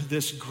pastor,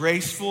 this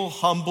graceful,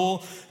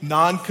 humble,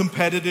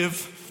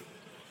 non-competitive,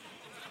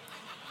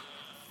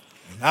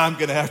 and I'm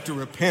going to have to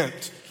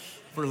repent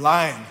for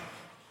lying.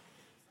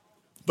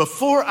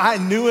 Before I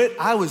knew it,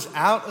 I was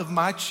out of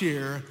my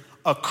chair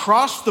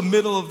across the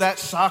middle of that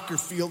soccer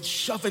field,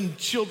 shoving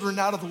children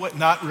out of the way.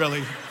 Not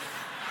really.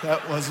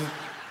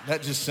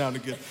 That just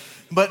sounded good.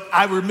 But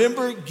I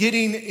remember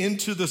getting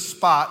into the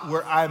spot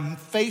where I'm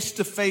face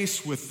to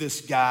face with this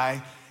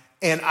guy,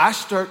 and I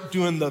start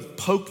doing the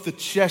poke the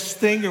chest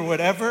thing or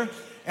whatever.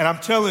 And I'm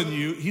telling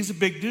you, he's a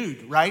big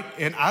dude, right?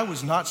 And I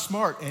was not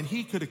smart, and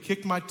he could have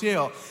kicked my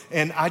tail.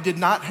 And I did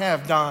not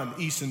have Don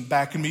Eason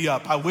backing me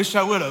up. I wish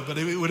I would have, but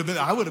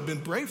I would have been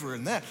braver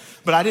in that.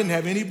 But I didn't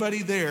have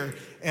anybody there.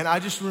 And I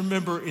just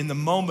remember in the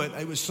moment,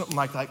 it was something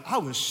like I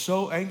was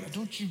so angry.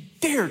 Don't you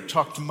dare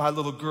talk to my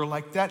little girl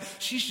like that.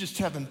 She's just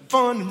having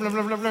fun. Blah,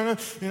 blah, blah, blah.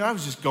 And I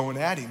was just going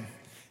at him.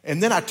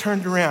 And then I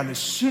turned around. As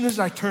soon as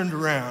I turned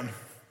around,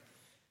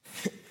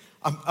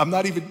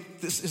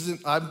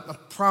 I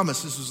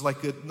promise this was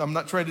I'm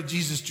not trying to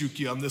Jesus juke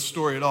you on this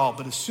story at all,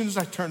 but as soon as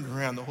I turned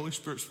around, the Holy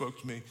Spirit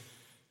spoke to me,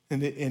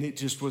 and it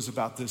just was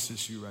about this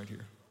issue right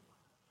here.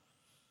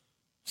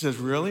 He says,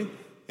 really?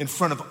 In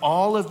front of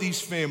all of these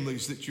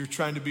families that you're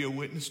trying to be a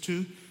witness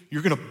to,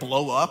 you're going to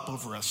blow up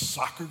over a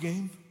soccer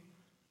game?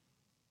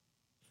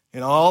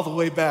 And all the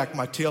way back,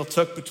 my tail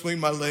tucked between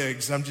my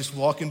legs, I'm just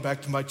walking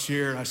back to my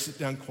chair, and I sit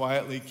down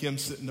quietly.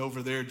 Kim's sitting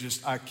over there,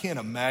 I can't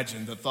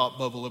imagine the thought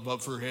bubble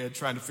above her head,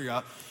 trying to figure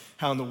out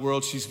how in the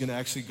world she's going to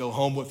actually go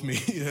home with me.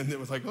 And it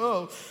was like,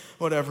 oh,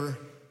 whatever.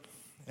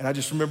 And I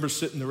just remember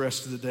sitting the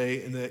rest of the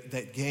day in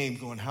that game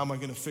going, how am I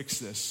going to fix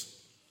this?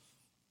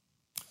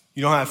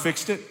 You know how I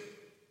fixed it?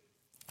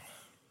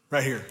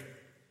 Right here.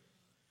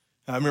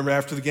 I remember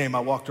after the game,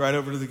 I walked right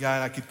over to the guy,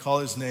 and I could call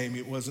his name.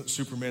 It wasn't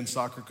Superman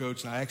soccer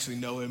coach, and I actually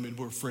know him, and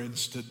we're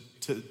friends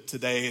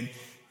today,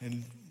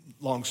 and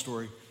long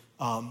story.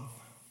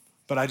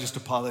 But I just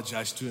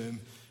apologized to him.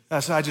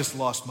 I said, I just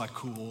lost my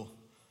cool.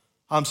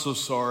 I'm so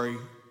sorry.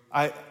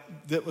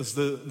 That was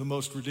the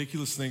most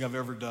ridiculous thing I've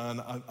ever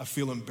done. I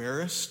feel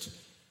embarrassed.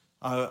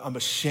 I'm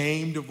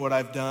ashamed of what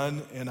I've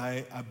done, and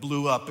I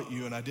blew up at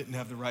you, and I didn't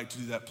have the right to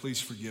do that. Please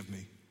forgive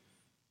me.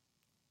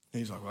 And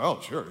he's like, well,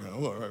 sure.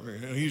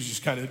 He was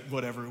just kind of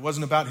whatever. It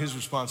wasn't about his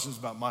response. It was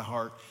about my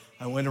heart.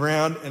 I went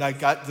around, and I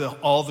got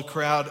all the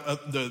crowd,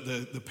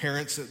 the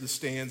parents at the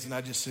stands, and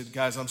I just said,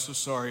 guys, I'm so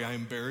sorry. I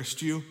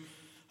embarrassed you.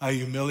 I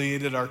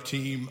humiliated our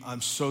team. I'm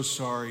so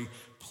sorry.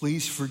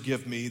 Please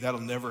forgive me.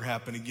 That'll never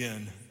happen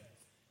again.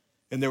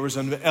 And there was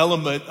an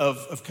element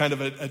of kind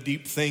of a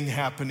deep thing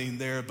happening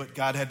there, but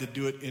God had to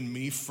do it in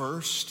me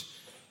first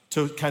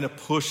to kind of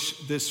push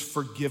this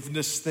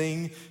forgiveness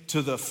thing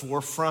to the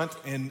forefront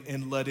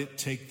and let it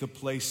take the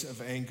place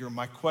of anger.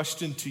 My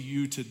question to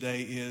you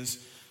today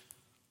is,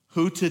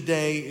 who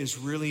today is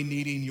really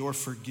needing your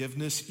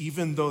forgiveness,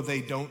 even though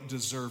they don't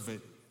deserve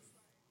it?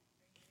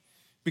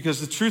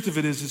 Because the truth of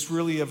it is, it's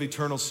really of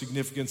eternal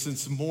significance.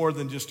 It's more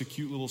than just a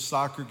cute little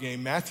soccer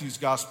game. Matthew's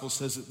gospel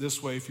says it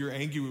this way: if you're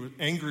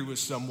angry with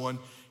someone,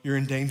 you're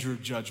in danger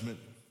of judgment.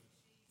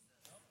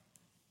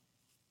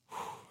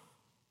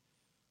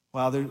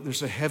 Wow,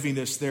 there's a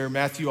heaviness there.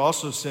 Matthew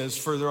also says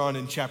further on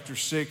in chapter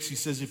 6, he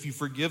says, if you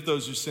forgive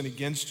those who sin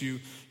against you,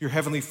 your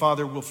heavenly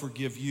Father will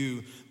forgive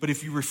you. But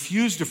if you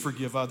refuse to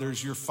forgive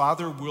others, your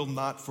Father will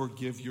not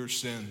forgive your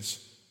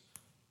sins.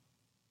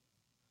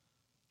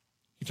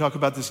 You talk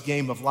about this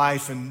game of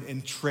life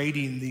and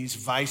trading these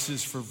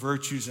vices for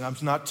virtues, and I'm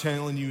not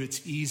telling you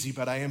it's easy,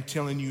 but I am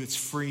telling you it's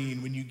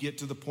freeing when you get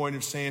to the point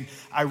of saying,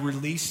 I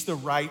release the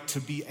right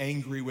to be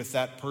angry with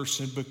that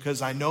person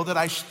because I know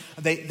that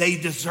they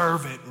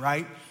deserve it,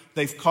 right?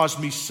 They've caused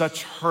me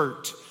such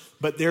hurt.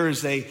 But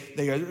there's a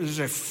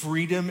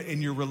freedom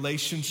in your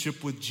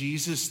relationship with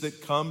Jesus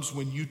that comes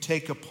when you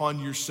take upon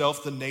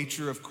yourself the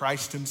nature of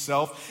Christ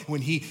himself,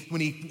 when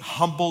he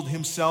humbled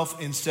himself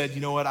and said,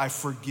 you know what, I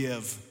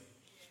forgive.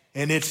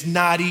 And it's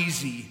not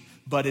easy,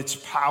 but it's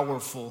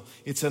powerful.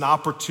 It's an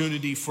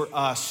opportunity for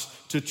us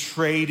to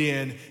trade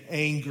in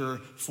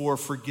anger for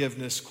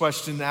forgiveness.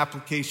 Question,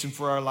 application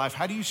for our life.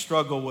 How do you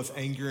struggle with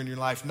anger in your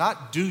life?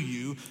 Not do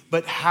you,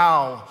 but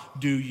how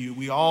do you?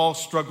 We all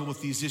struggle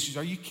with these issues.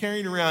 Are you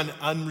carrying around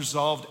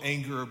unresolved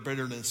anger or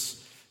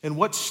bitterness? And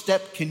what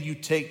step can you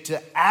take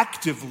to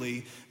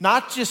actively,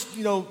 not just,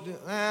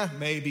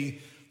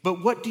 maybe,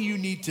 but what do you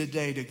need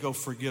today to go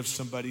forgive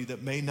somebody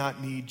that may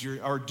not need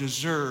or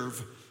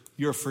deserve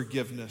your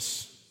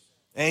forgiveness?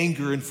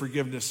 Anger and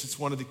forgiveness, it's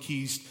one of the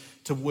keys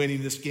to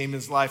winning this game in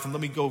his life. And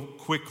let me go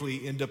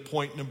quickly into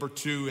point number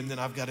 2, and then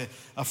I've got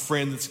a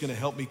friend that's going to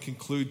help me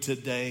conclude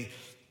today.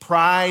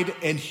 Pride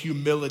and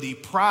humility.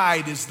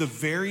 Pride is the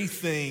very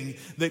thing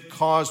that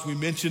caused, we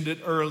mentioned it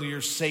earlier,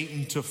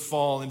 Satan to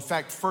fall. In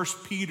fact, 1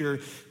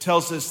 Peter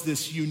tells us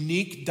this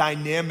unique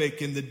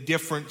dynamic in the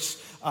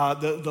difference,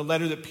 the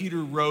letter that Peter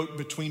wrote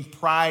between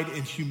pride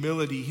and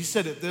humility. He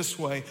said it this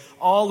way: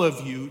 all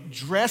of you,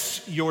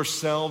 dress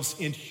yourselves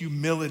in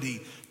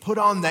humility. Put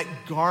on that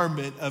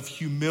garment of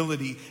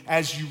humility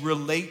as you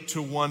relate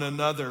to one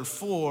another.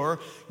 For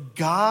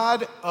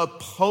God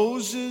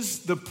opposes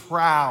the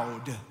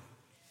proud,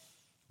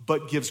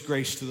 but gives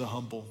grace to the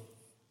humble.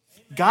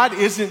 God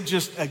isn't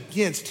just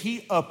against,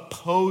 he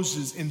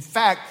opposes. In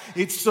fact,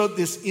 it's so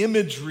this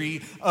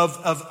imagery of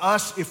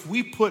us, if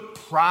we put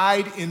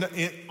pride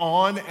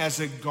on as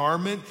a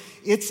garment,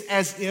 it's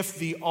as if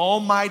the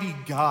Almighty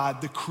God,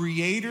 the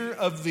creator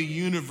of the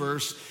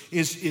universe,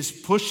 is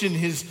pushing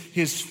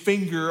his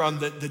finger on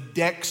the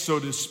deck, so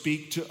to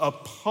speak, to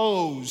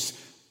oppose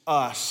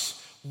us.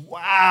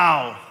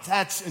 Wow,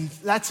 that's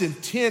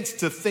intense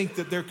to think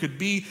that there could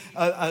be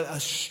a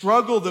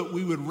struggle that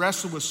we would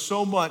wrestle with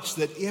so much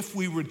that if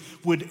we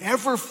would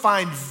ever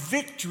find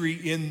victory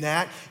in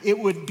that, it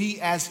would be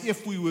as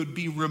if we would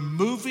be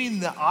removing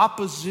the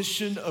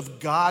opposition of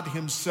God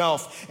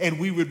himself, and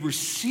we would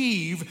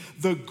receive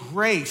the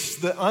grace,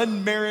 the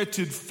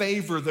unmerited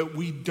favor that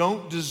we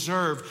don't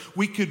deserve.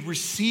 We could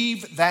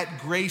receive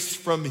that grace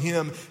from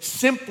him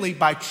simply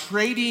by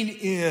trading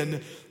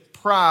in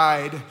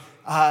pride,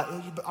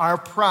 our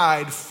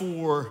pride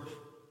for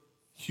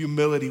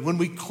humility. When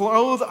we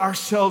clothe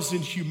ourselves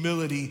in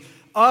humility,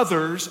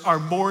 others are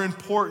more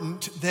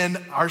important than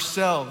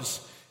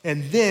ourselves.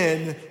 And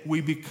then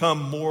we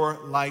become more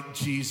like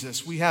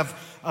Jesus. We have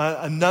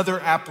another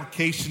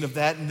application of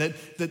that, and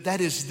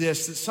that is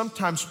this, that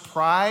sometimes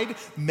pride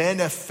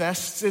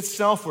manifests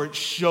itself, or it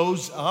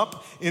shows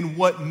up in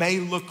what may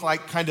look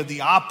like kind of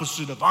the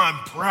opposite of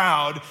I'm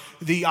proud.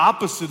 The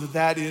opposite of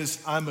that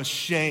is I'm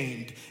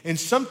ashamed. And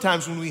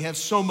sometimes when we have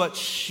so much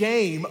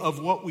shame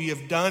of what we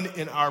have done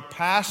in our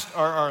past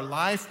or our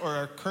life or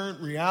our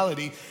current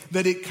reality,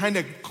 that it kind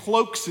of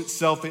cloaks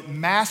itself, it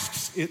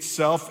masks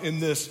itself in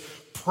this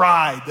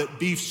pride that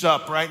beefs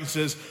up, right? And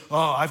says,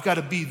 oh, I've got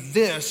to be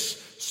this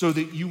so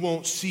that you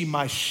won't see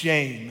my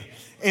shame.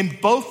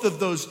 And both of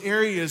those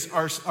areas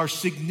are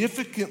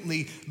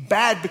significantly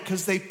bad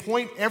because they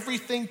point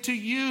everything to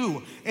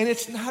you. And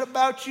it's not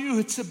about you.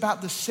 It's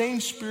about the same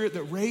Spirit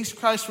that raised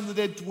Christ from the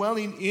dead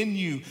dwelling in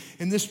you.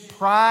 And this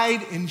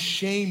pride and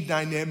shame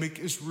dynamic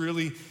is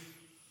really,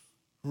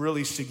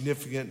 really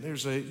significant.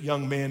 There's a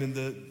young man in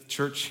the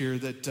church here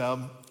that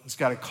has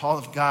got a call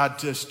of God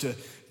just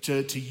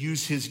to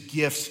use his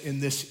gifts in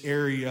this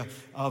area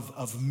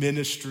of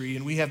ministry.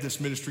 And we have this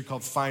ministry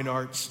called Fine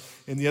Arts.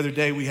 And the other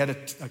day we had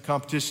a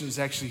competition. It was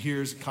actually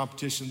here as a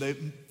competition. The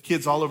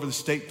kids all over the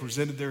state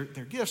presented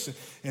their gifts.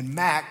 And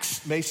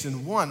Max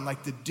Mason won,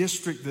 like the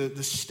district,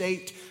 the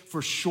state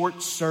for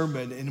short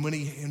sermon. And when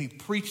he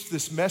preached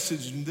this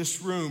message in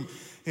this room,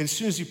 and as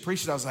soon as he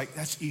preached it, I was like,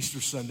 that's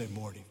Easter Sunday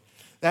morning.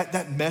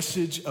 That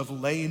message of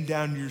laying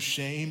down your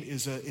shame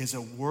is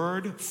a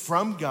word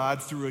from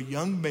God through a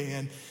young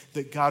man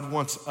that God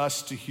wants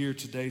us to hear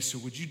today. So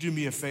would you do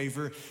me a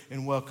favor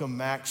and welcome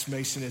Max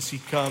Mason as he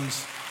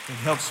comes and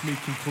helps me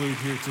conclude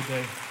here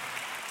today.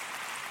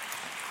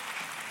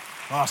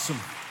 Awesome.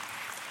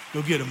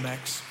 Go get him,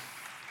 Max.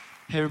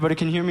 Hey, everybody,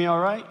 can you hear me all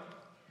right?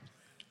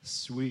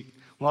 Sweet.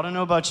 Well, I don't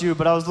know about you,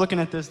 but I was looking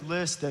at this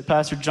list that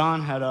Pastor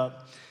John had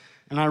up,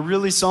 and I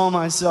really saw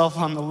myself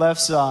on the left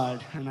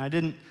side, and I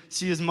didn't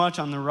see as much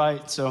on the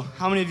right. So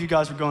how many of you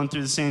guys were going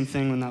through the same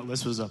thing when that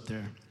list was up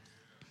there?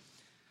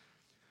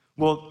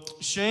 Well,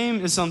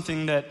 shame is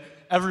something that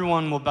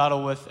everyone will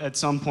battle with at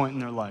some point in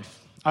their life.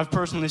 I've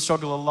personally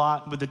struggled a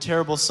lot with the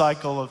terrible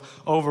cycle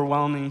of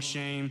overwhelming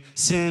shame,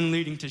 sin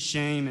leading to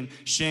shame, and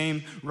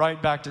shame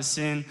right back to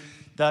sin.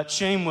 That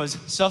shame was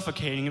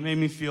suffocating. It made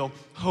me feel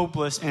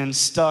hopeless and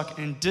stuck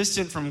and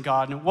distant from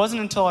God. And it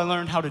wasn't until I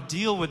learned how to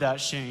deal with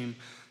that shame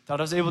that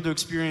I was able to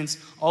experience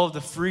all of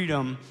the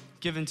freedom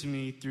given to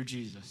me through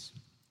Jesus.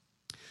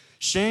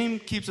 Shame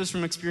keeps us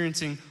from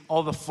experiencing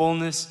all the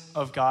fullness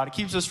of God. It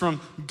keeps us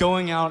from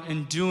going out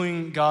and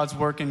doing God's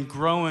work and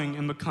growing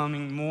and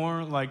becoming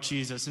more like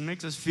Jesus. It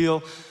makes us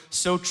feel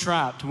so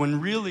trapped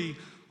when really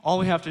all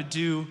we have to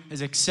do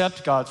is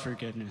accept God's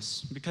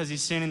forgiveness because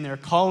he's standing there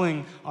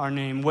calling our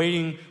name,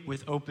 waiting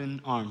with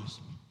open arms.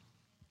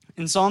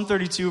 In Psalm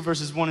 32,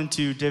 verses 1 and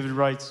 2, David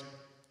writes,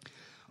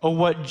 "Oh,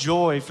 what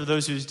joy for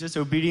those whose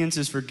disobedience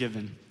is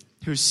forgiven,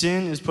 whose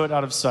sin is put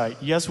out of sight.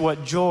 Yes,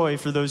 what joy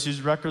for those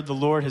whose record the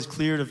Lord has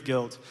cleared of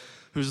guilt,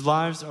 whose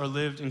lives are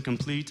lived in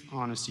complete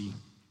honesty."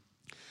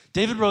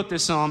 David wrote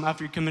this psalm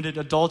after he committed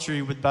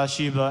adultery with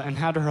Bathsheba and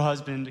had her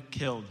husband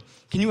killed.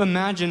 Can you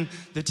imagine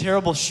the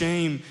terrible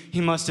shame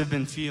he must have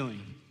been feeling?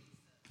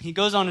 He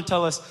goes on to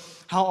tell us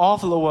how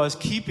awful it was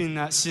keeping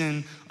that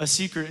sin a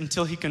secret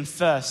until he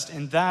confessed,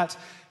 and that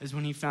is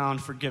when he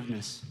found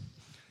forgiveness.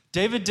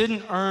 David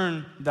didn't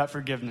earn that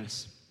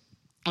forgiveness.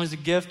 It was a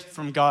gift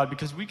from God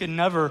because we can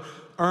never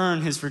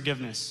earn his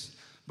forgiveness,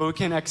 but we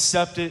can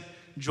accept it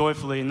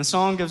joyfully. And the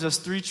song gives us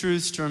 3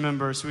 truths to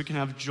remember so we can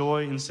have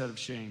joy instead of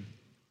shame.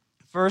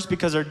 First,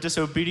 because our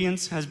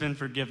disobedience has been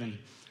forgiven.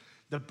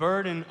 The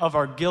burden of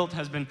our guilt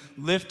has been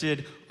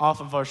lifted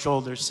off of our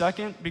shoulders.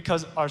 Second,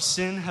 because our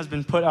sin has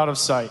been put out of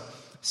sight,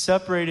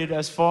 separated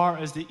as far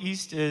as the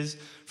east is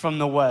from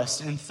the west.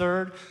 And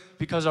third,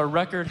 because our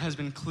record has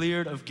been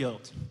cleared of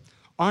guilt.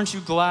 Aren't you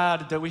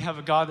glad that we have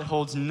a God that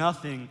holds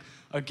nothing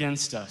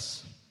against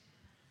us?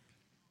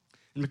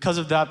 And because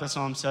of that, the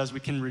psalm says we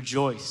can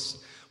rejoice.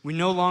 We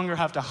no longer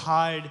have to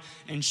hide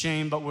in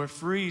shame, but we're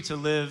free to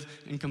live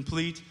in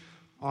complete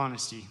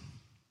honesty.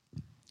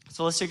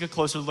 So let's take a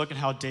closer look at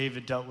how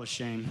David dealt with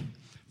shame.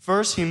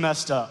 First, he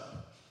messed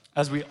up,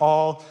 as we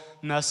all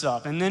mess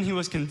up. And then he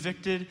was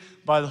convicted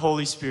by the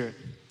Holy Spirit.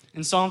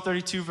 In Psalm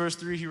 32, verse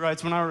 3, he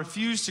writes, "When I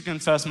refused to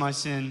confess my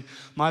sin,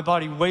 my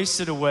body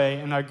wasted away,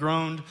 and I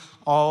groaned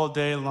all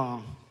day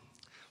long."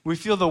 We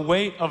feel the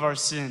weight of our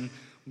sin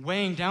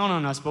weighing down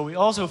on us, but we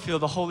also feel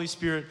the Holy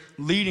Spirit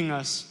leading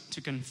us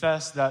to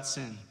confess that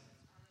sin.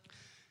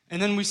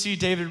 And then we see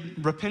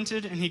David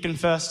repented and he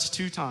confessed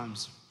 2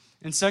 times.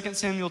 In 2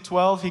 Samuel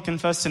 12, he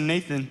confessed to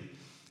Nathan.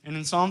 And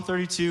in Psalm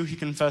 32, he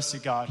confessed to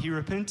God. He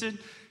repented,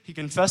 he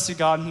confessed to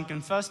God, and he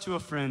confessed to a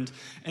friend.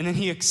 And then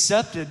he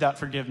accepted that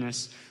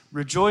forgiveness,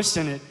 rejoiced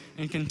in it,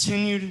 and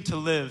continued to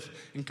live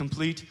in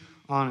complete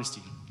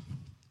honesty.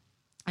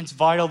 It's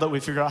vital that we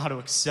figure out how to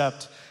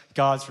accept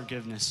God's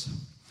forgiveness.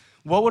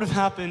 What would have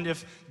happened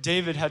if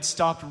David had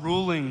stopped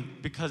ruling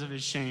because of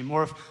his shame,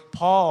 or if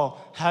Paul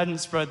hadn't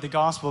spread the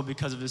gospel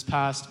because of his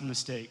past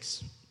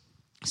mistakes?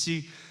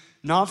 See,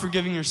 not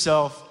forgiving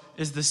yourself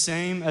is the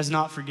same as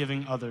not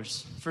forgiving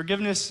others.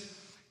 Forgiveness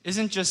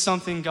isn't just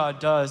something God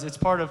does, it's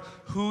part of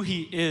who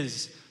he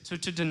is. So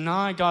to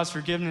deny God's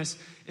forgiveness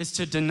is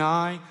to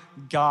deny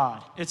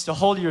God. It's to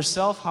hold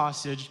yourself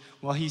hostage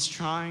while he's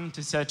trying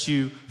to set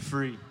you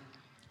free.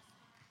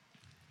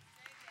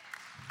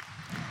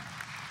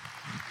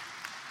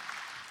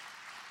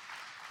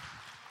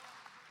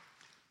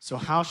 So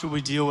how should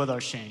we deal with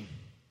our shame?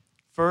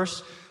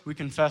 First, we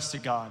confess to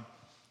God.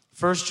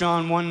 1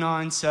 John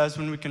 1:9 says,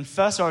 when we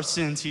confess our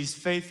sins, he's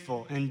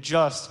faithful and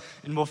just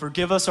and will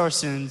forgive us our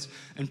sins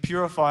and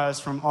purify us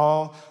from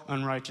all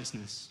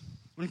unrighteousness.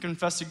 When we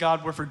confess to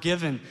God, we're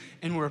forgiven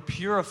and we're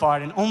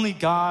purified, and only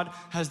God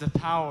has the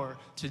power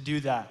to do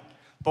that.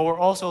 But we're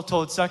also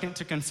told, second,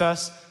 to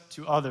confess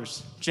to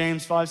others.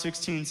 James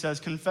 5:16 says,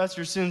 confess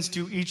your sins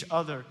to each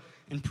other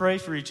and pray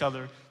for each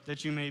other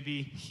that you may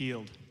be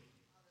healed.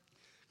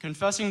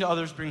 Confessing to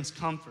others brings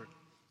comfort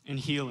and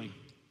healing.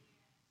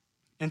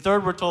 And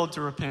third, we're told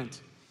to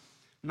repent.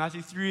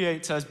 Matthew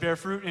 3:8 says, bear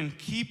fruit in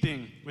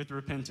keeping with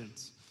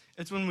repentance.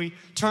 It's when we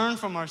turn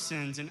from our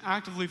sins and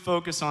actively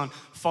focus on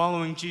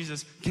following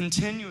Jesus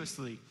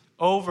continuously,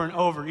 over and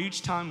over,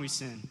 each time we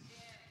sin.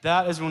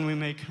 That is when we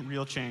make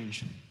real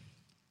change.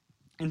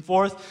 And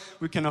fourth,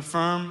 we can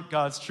affirm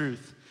God's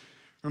truth.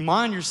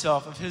 Remind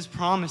yourself of his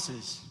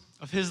promises,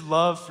 of his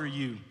love for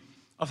you,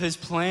 of his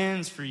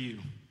plans for you,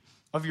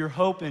 of your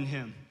hope in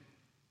him.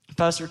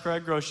 Pastor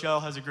Craig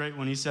Groeschel has a great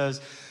one. He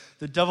says,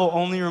 the devil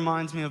only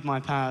reminds me of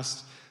my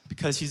past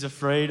because he's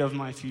afraid of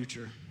my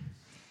future.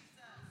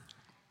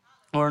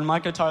 Or in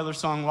Micah Tyler's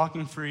song,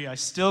 Walking Free, I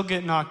still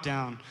get knocked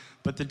down,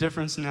 but the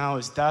difference now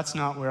is that's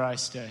not where I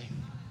stay.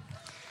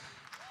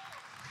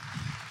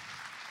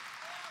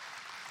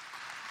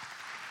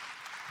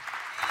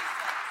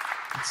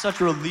 It's such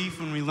a relief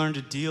when we learn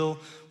to deal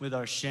with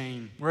our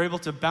shame. We're able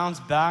to bounce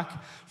back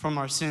from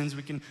our sins.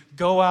 We can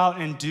go out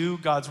and do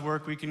God's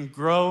work. We can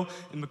grow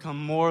and become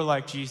more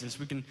like Jesus.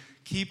 We can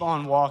keep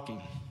on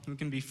walking. We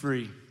can be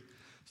free.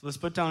 So let's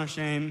put down our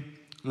shame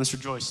and let's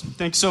rejoice.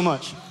 Thanks so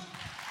much.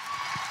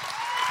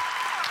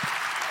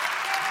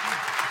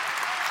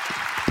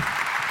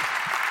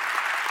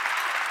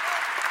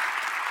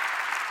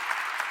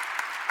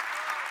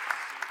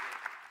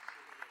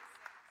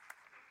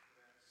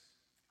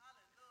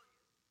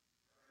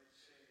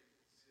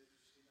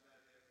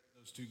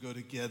 Those two go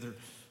together.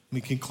 Let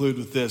me conclude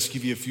with this,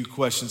 give you a few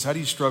questions. How do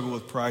you struggle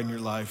with pride in your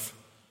life?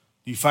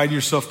 Do you find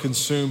yourself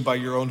consumed by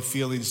your own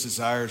feelings,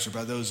 desires, or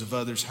by those of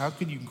others? How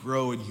can you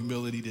grow in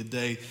humility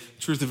today?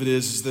 The truth of it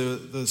is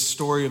the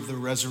story of the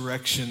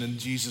resurrection and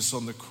Jesus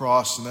on the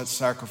cross and that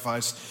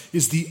sacrifice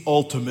is the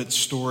ultimate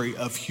story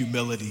of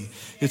humility.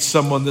 It's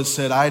someone that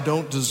said, I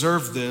don't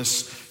deserve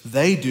this.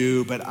 They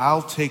do, but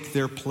I'll take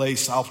their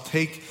place. I'll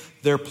take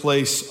their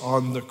place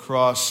on the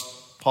cross.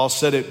 Paul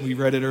said it, we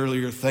read it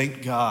earlier,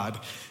 thank God.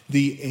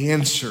 The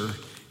answer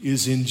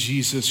is in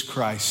Jesus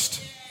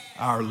Christ,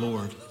 our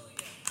Lord.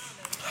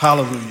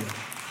 Hallelujah.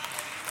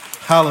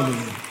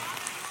 Hallelujah.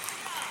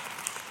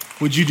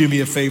 Would you do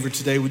me a favor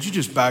today? Would you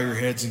just bow your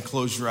heads and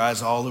close your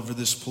eyes all over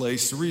this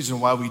place? The reason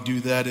why we do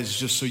that is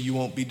just so you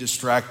won't be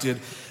distracted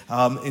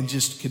and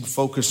just can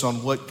focus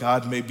on what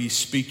God may be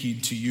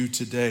speaking to you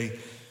today.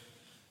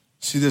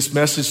 See, this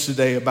message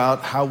today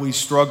about how we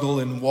struggle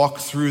and walk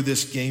through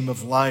this game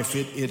of life,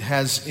 it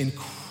has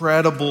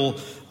incredible,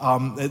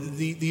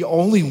 the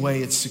only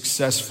way it's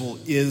successful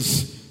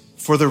is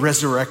for the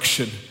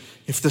resurrection.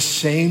 If the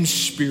same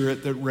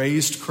Spirit that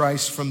raised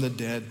Christ from the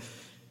dead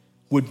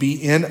would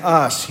be in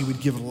us, he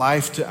would give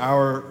life to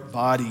our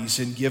bodies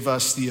and give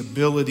us the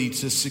ability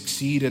to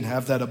succeed and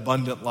have that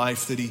abundant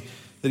life that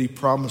he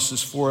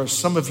promises for us.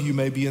 Some of you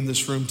may be in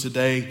this room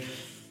today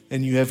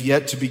and you have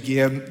yet to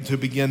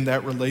begin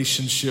that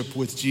relationship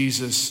with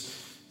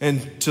Jesus.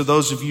 And to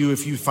those of you,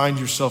 if you find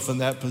yourself in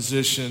that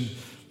position,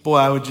 boy,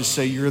 I would just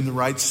say you're in the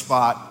right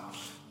spot.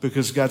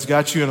 Because God's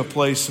got you in a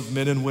place of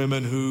men and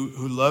women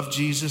who love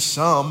Jesus.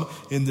 Some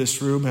in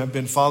this room have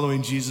been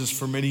following Jesus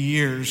for many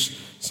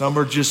years. Some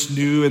are just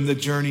new in the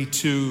journey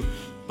too.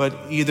 But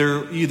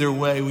either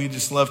way, we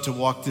just love to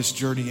walk this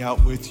journey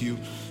out with you.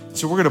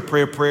 So we're going to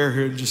pray a prayer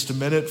here in just a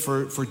minute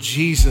for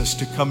Jesus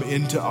to come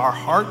into our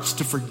hearts,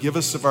 to forgive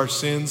us of our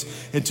sins,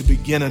 and to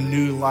begin a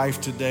new life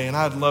today. And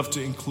I'd love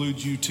to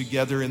include you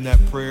together in that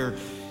prayer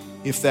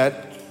if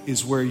that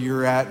is where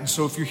you're at. And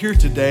so if you're here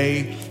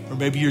today, or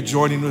maybe you're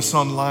joining us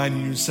online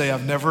and you say,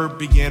 I've never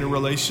began a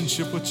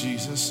relationship with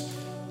Jesus.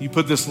 You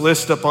put this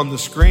list up on the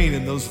screen,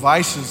 and those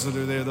vices that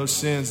are there, those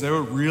sins, they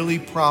were really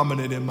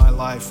prominent in my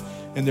life,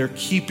 and they're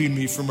keeping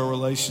me from a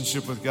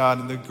relationship with God.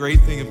 And the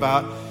great thing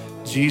about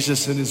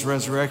Jesus and his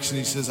resurrection,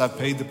 he says, I've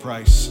paid the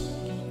price.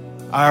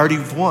 I already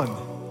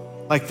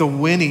won. Like the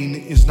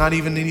winning is not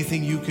even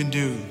anything you can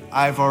do.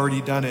 I've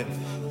already done it.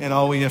 And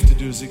all we have to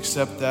do is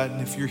accept that.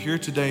 And if you're here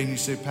today and you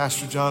say,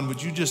 Pastor John,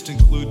 would you just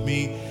include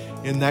me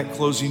in that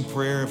closing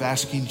prayer of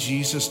asking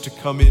Jesus to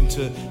come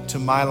into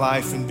my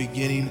life and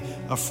beginning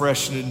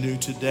afresh and anew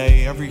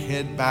today. Every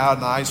head bowed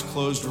and eyes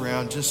closed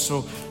around, just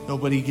so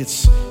nobody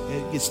gets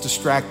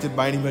distracted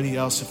by anybody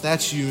else. If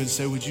that's you, and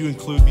say, would you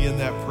include me in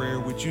that prayer?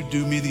 Would you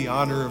do me the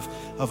honor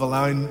of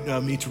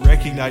allowing me to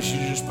recognize you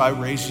just by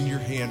raising your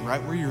hand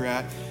right where you're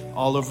at,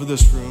 all over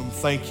this room?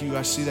 Thank you.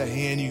 I see that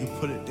hand. You can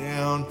put it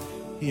down.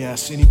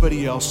 Yes.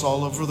 Anybody else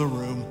all over the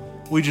room?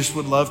 We just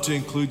would love to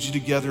include you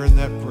together in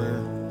that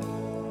prayer.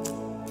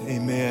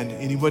 Amen.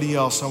 Anybody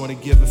else? I want to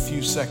give a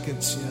few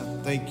seconds.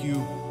 Yeah. Thank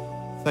you.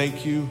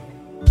 Thank you.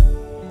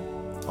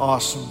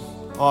 Awesome.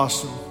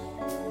 Awesome.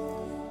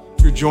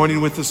 If you're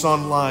joining with us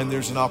online,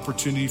 there's an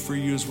opportunity for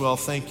you as well.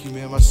 Thank you,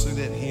 ma'am. I see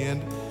that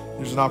hand.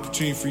 There's an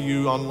opportunity for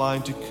you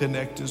online to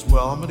connect as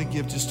well. I'm going to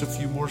give just a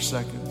few more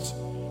seconds.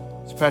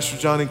 So Pastor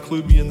John,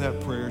 include me in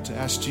that prayer to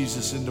ask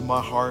Jesus into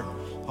my heart.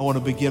 I want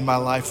to begin my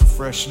life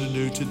afresh and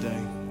anew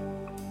today.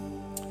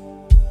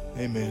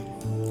 Amen.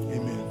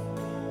 Amen.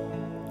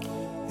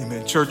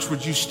 Amen. Church,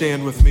 would you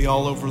stand with me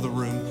all over the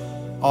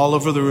room? All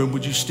over the room,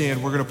 would you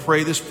stand? We're going to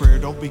pray this prayer.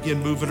 Don't begin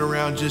moving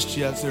around just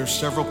yet. There are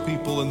several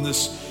people in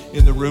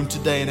the room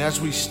today. And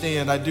as we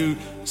stand, I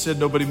said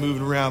nobody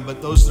moving around,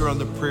 but those that are on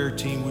the prayer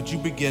team, would you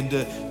begin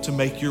to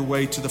make your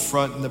way to the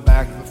front and the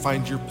back and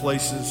find your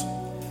places?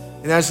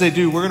 And as they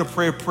do, we're going to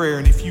pray a prayer.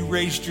 And if you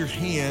raised your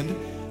hand,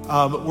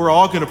 we're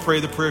all going to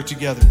pray the prayer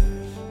together.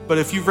 But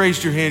if you've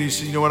raised your hand, you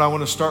say, you know what, I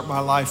want to start my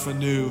life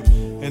anew.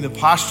 And the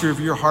posture of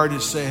your heart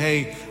is say,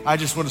 hey, I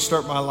just want to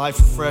start my life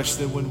afresh.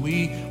 That when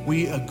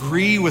we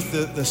agree with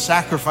the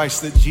sacrifice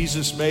that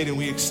Jesus made and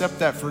we accept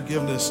that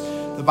forgiveness,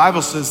 the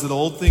Bible says that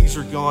old things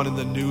are gone and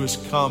the new has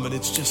come. And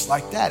it's just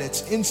like that.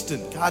 It's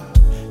instant. God,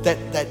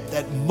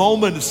 that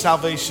moment of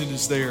salvation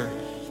is there.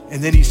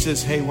 And then he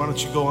says, hey, why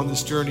don't you go on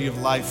this journey of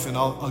life and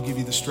I'll give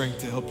you the strength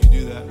to help you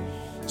do that.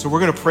 So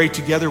we're going to pray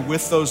together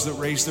with those that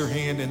raise their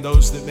hand and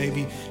those that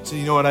maybe say,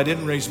 you know what, I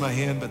didn't raise my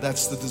hand, but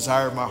that's the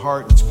desire of my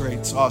heart. It's great.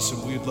 It's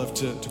awesome. We'd love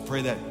to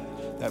pray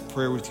that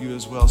prayer with you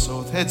as well. So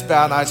with heads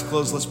bowed, eyes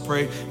closed, let's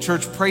pray.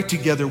 Church, pray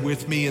together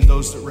with me and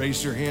those that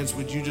raise their hands.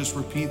 Would you just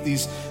repeat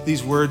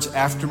these words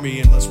after me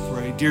and let's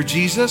pray. Dear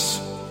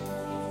Jesus,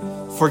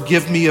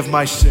 forgive me of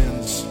my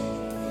sins.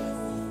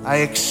 I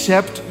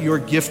accept your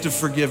gift of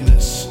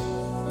forgiveness.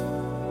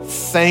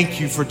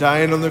 Thank you for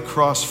dying on the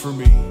cross for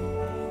me.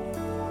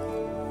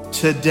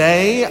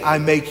 Today, I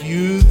make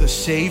you the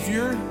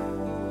Savior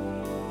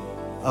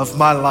of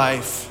my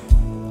life.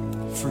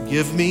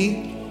 Forgive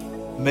me,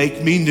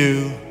 make me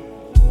new.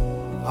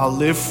 I'll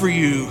live for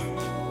you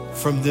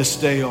from this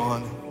day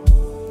on.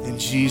 In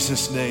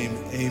Jesus' name,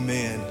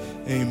 amen.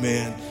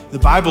 Amen. The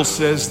Bible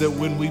says that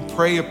when we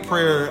pray a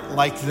prayer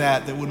like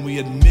that when we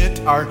admit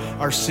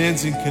our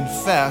sins and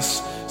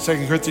confess,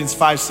 2 Corinthians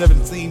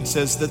 5:17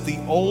 says that the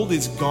old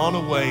is gone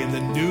away and the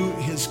new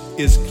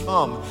is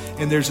come.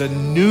 And there's a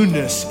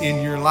newness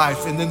in your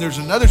life. And then there's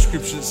another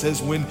scripture that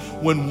says when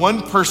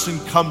one person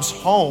comes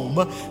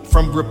home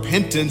from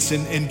repentance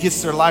and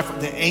gets their life,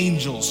 the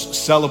angels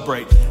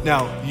celebrate.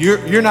 Now,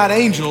 you're not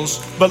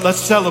angels, but let's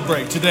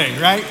celebrate today,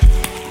 right?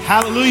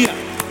 Hallelujah.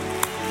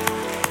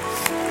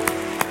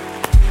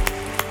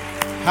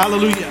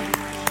 Hallelujah.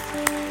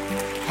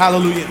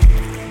 Hallelujah.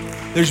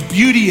 There's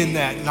beauty in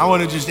that. And I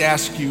want to just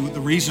ask you, the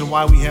reason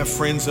why we have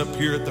friends up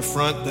here at the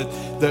front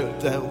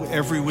that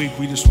every week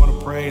we just want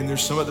to pray, and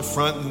there's some at the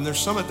front and there's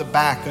some at the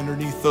back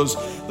underneath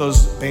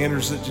those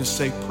banners that just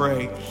say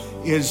pray,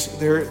 is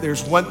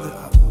there's one,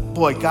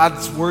 boy,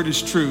 God's word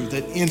is true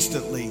that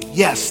instantly,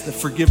 yes, the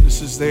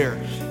forgiveness is there,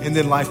 and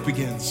then life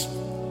begins.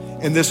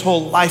 And this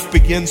whole life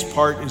begins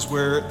part is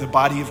where the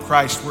body of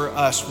Christ, where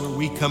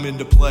we come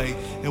into play.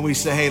 And we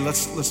say, hey,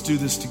 let's do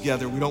this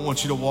together. We don't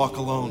want you to walk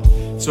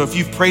alone. So if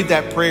you've prayed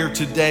that prayer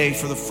today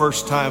for the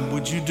first time,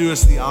 would you do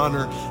us the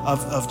honor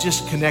of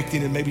just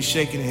connecting and maybe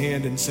shaking a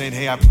hand and saying,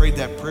 hey, I prayed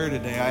that prayer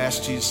today. I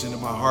asked Jesus into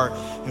my heart.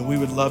 And we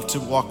would love to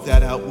walk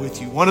that out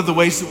with you. One of the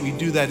ways that we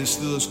do that is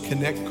through those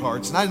connect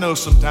cards. And I know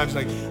sometimes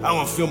I don't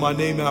want to fill my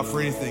name out for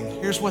anything.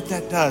 Here's what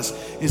that does,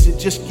 is it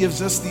just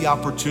gives us the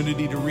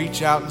opportunity to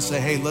reach out and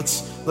say, hey, let's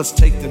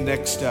take the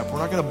next step. We're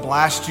not going to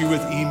blast you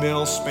with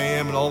email,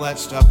 spam, and all that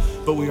stuff,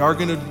 but we are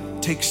going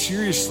to take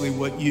seriously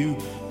what you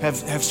have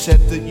said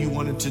that you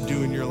wanted to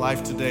do in your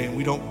life today, and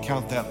we don't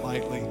count that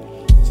lightly.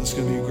 So it's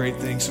going to be a great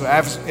thing. So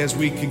as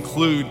we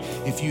conclude,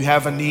 if you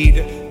have a need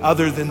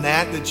other than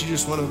that you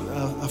just want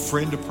a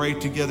friend to pray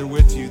together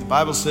with you, the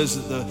Bible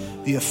says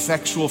that the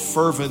effectual,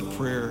 fervent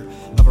prayer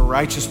of a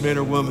righteous man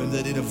or woman,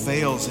 that it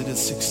avails, it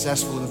is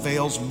successful, it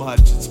avails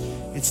much.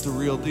 It's the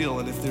real deal.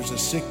 And if there's a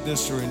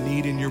sickness or a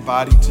need in your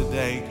body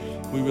today,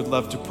 we would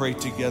love to pray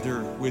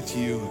together with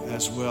you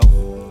as well.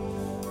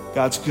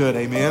 God's good,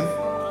 amen?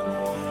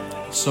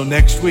 So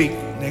next week,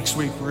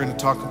 we're going to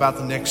talk about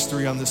the next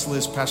three on this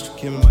list. Pastor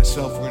Kim and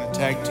myself, we're going to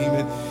tag team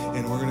it,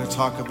 and we're going to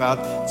talk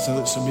about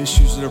some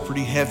issues that are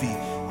pretty heavy.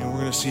 And we're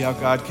going to see how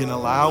God can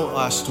allow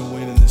us to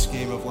win in this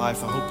game of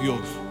life. I hope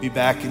you'll be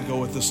back and go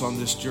with us on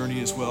this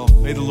journey as well.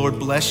 May the Lord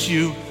bless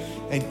you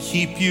and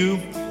keep you.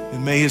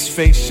 And may his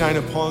face shine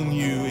upon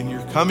you in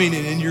your coming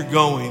and in your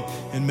going.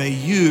 And may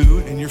you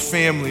and your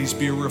families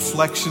be a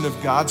reflection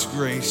of God's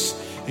grace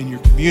in your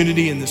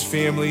community, in this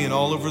family, and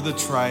all over the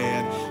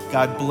Triad.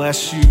 God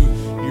bless you.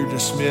 You're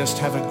dismissed.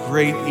 Have a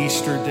great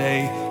Easter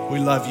day. We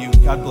love you.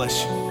 God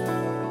bless you.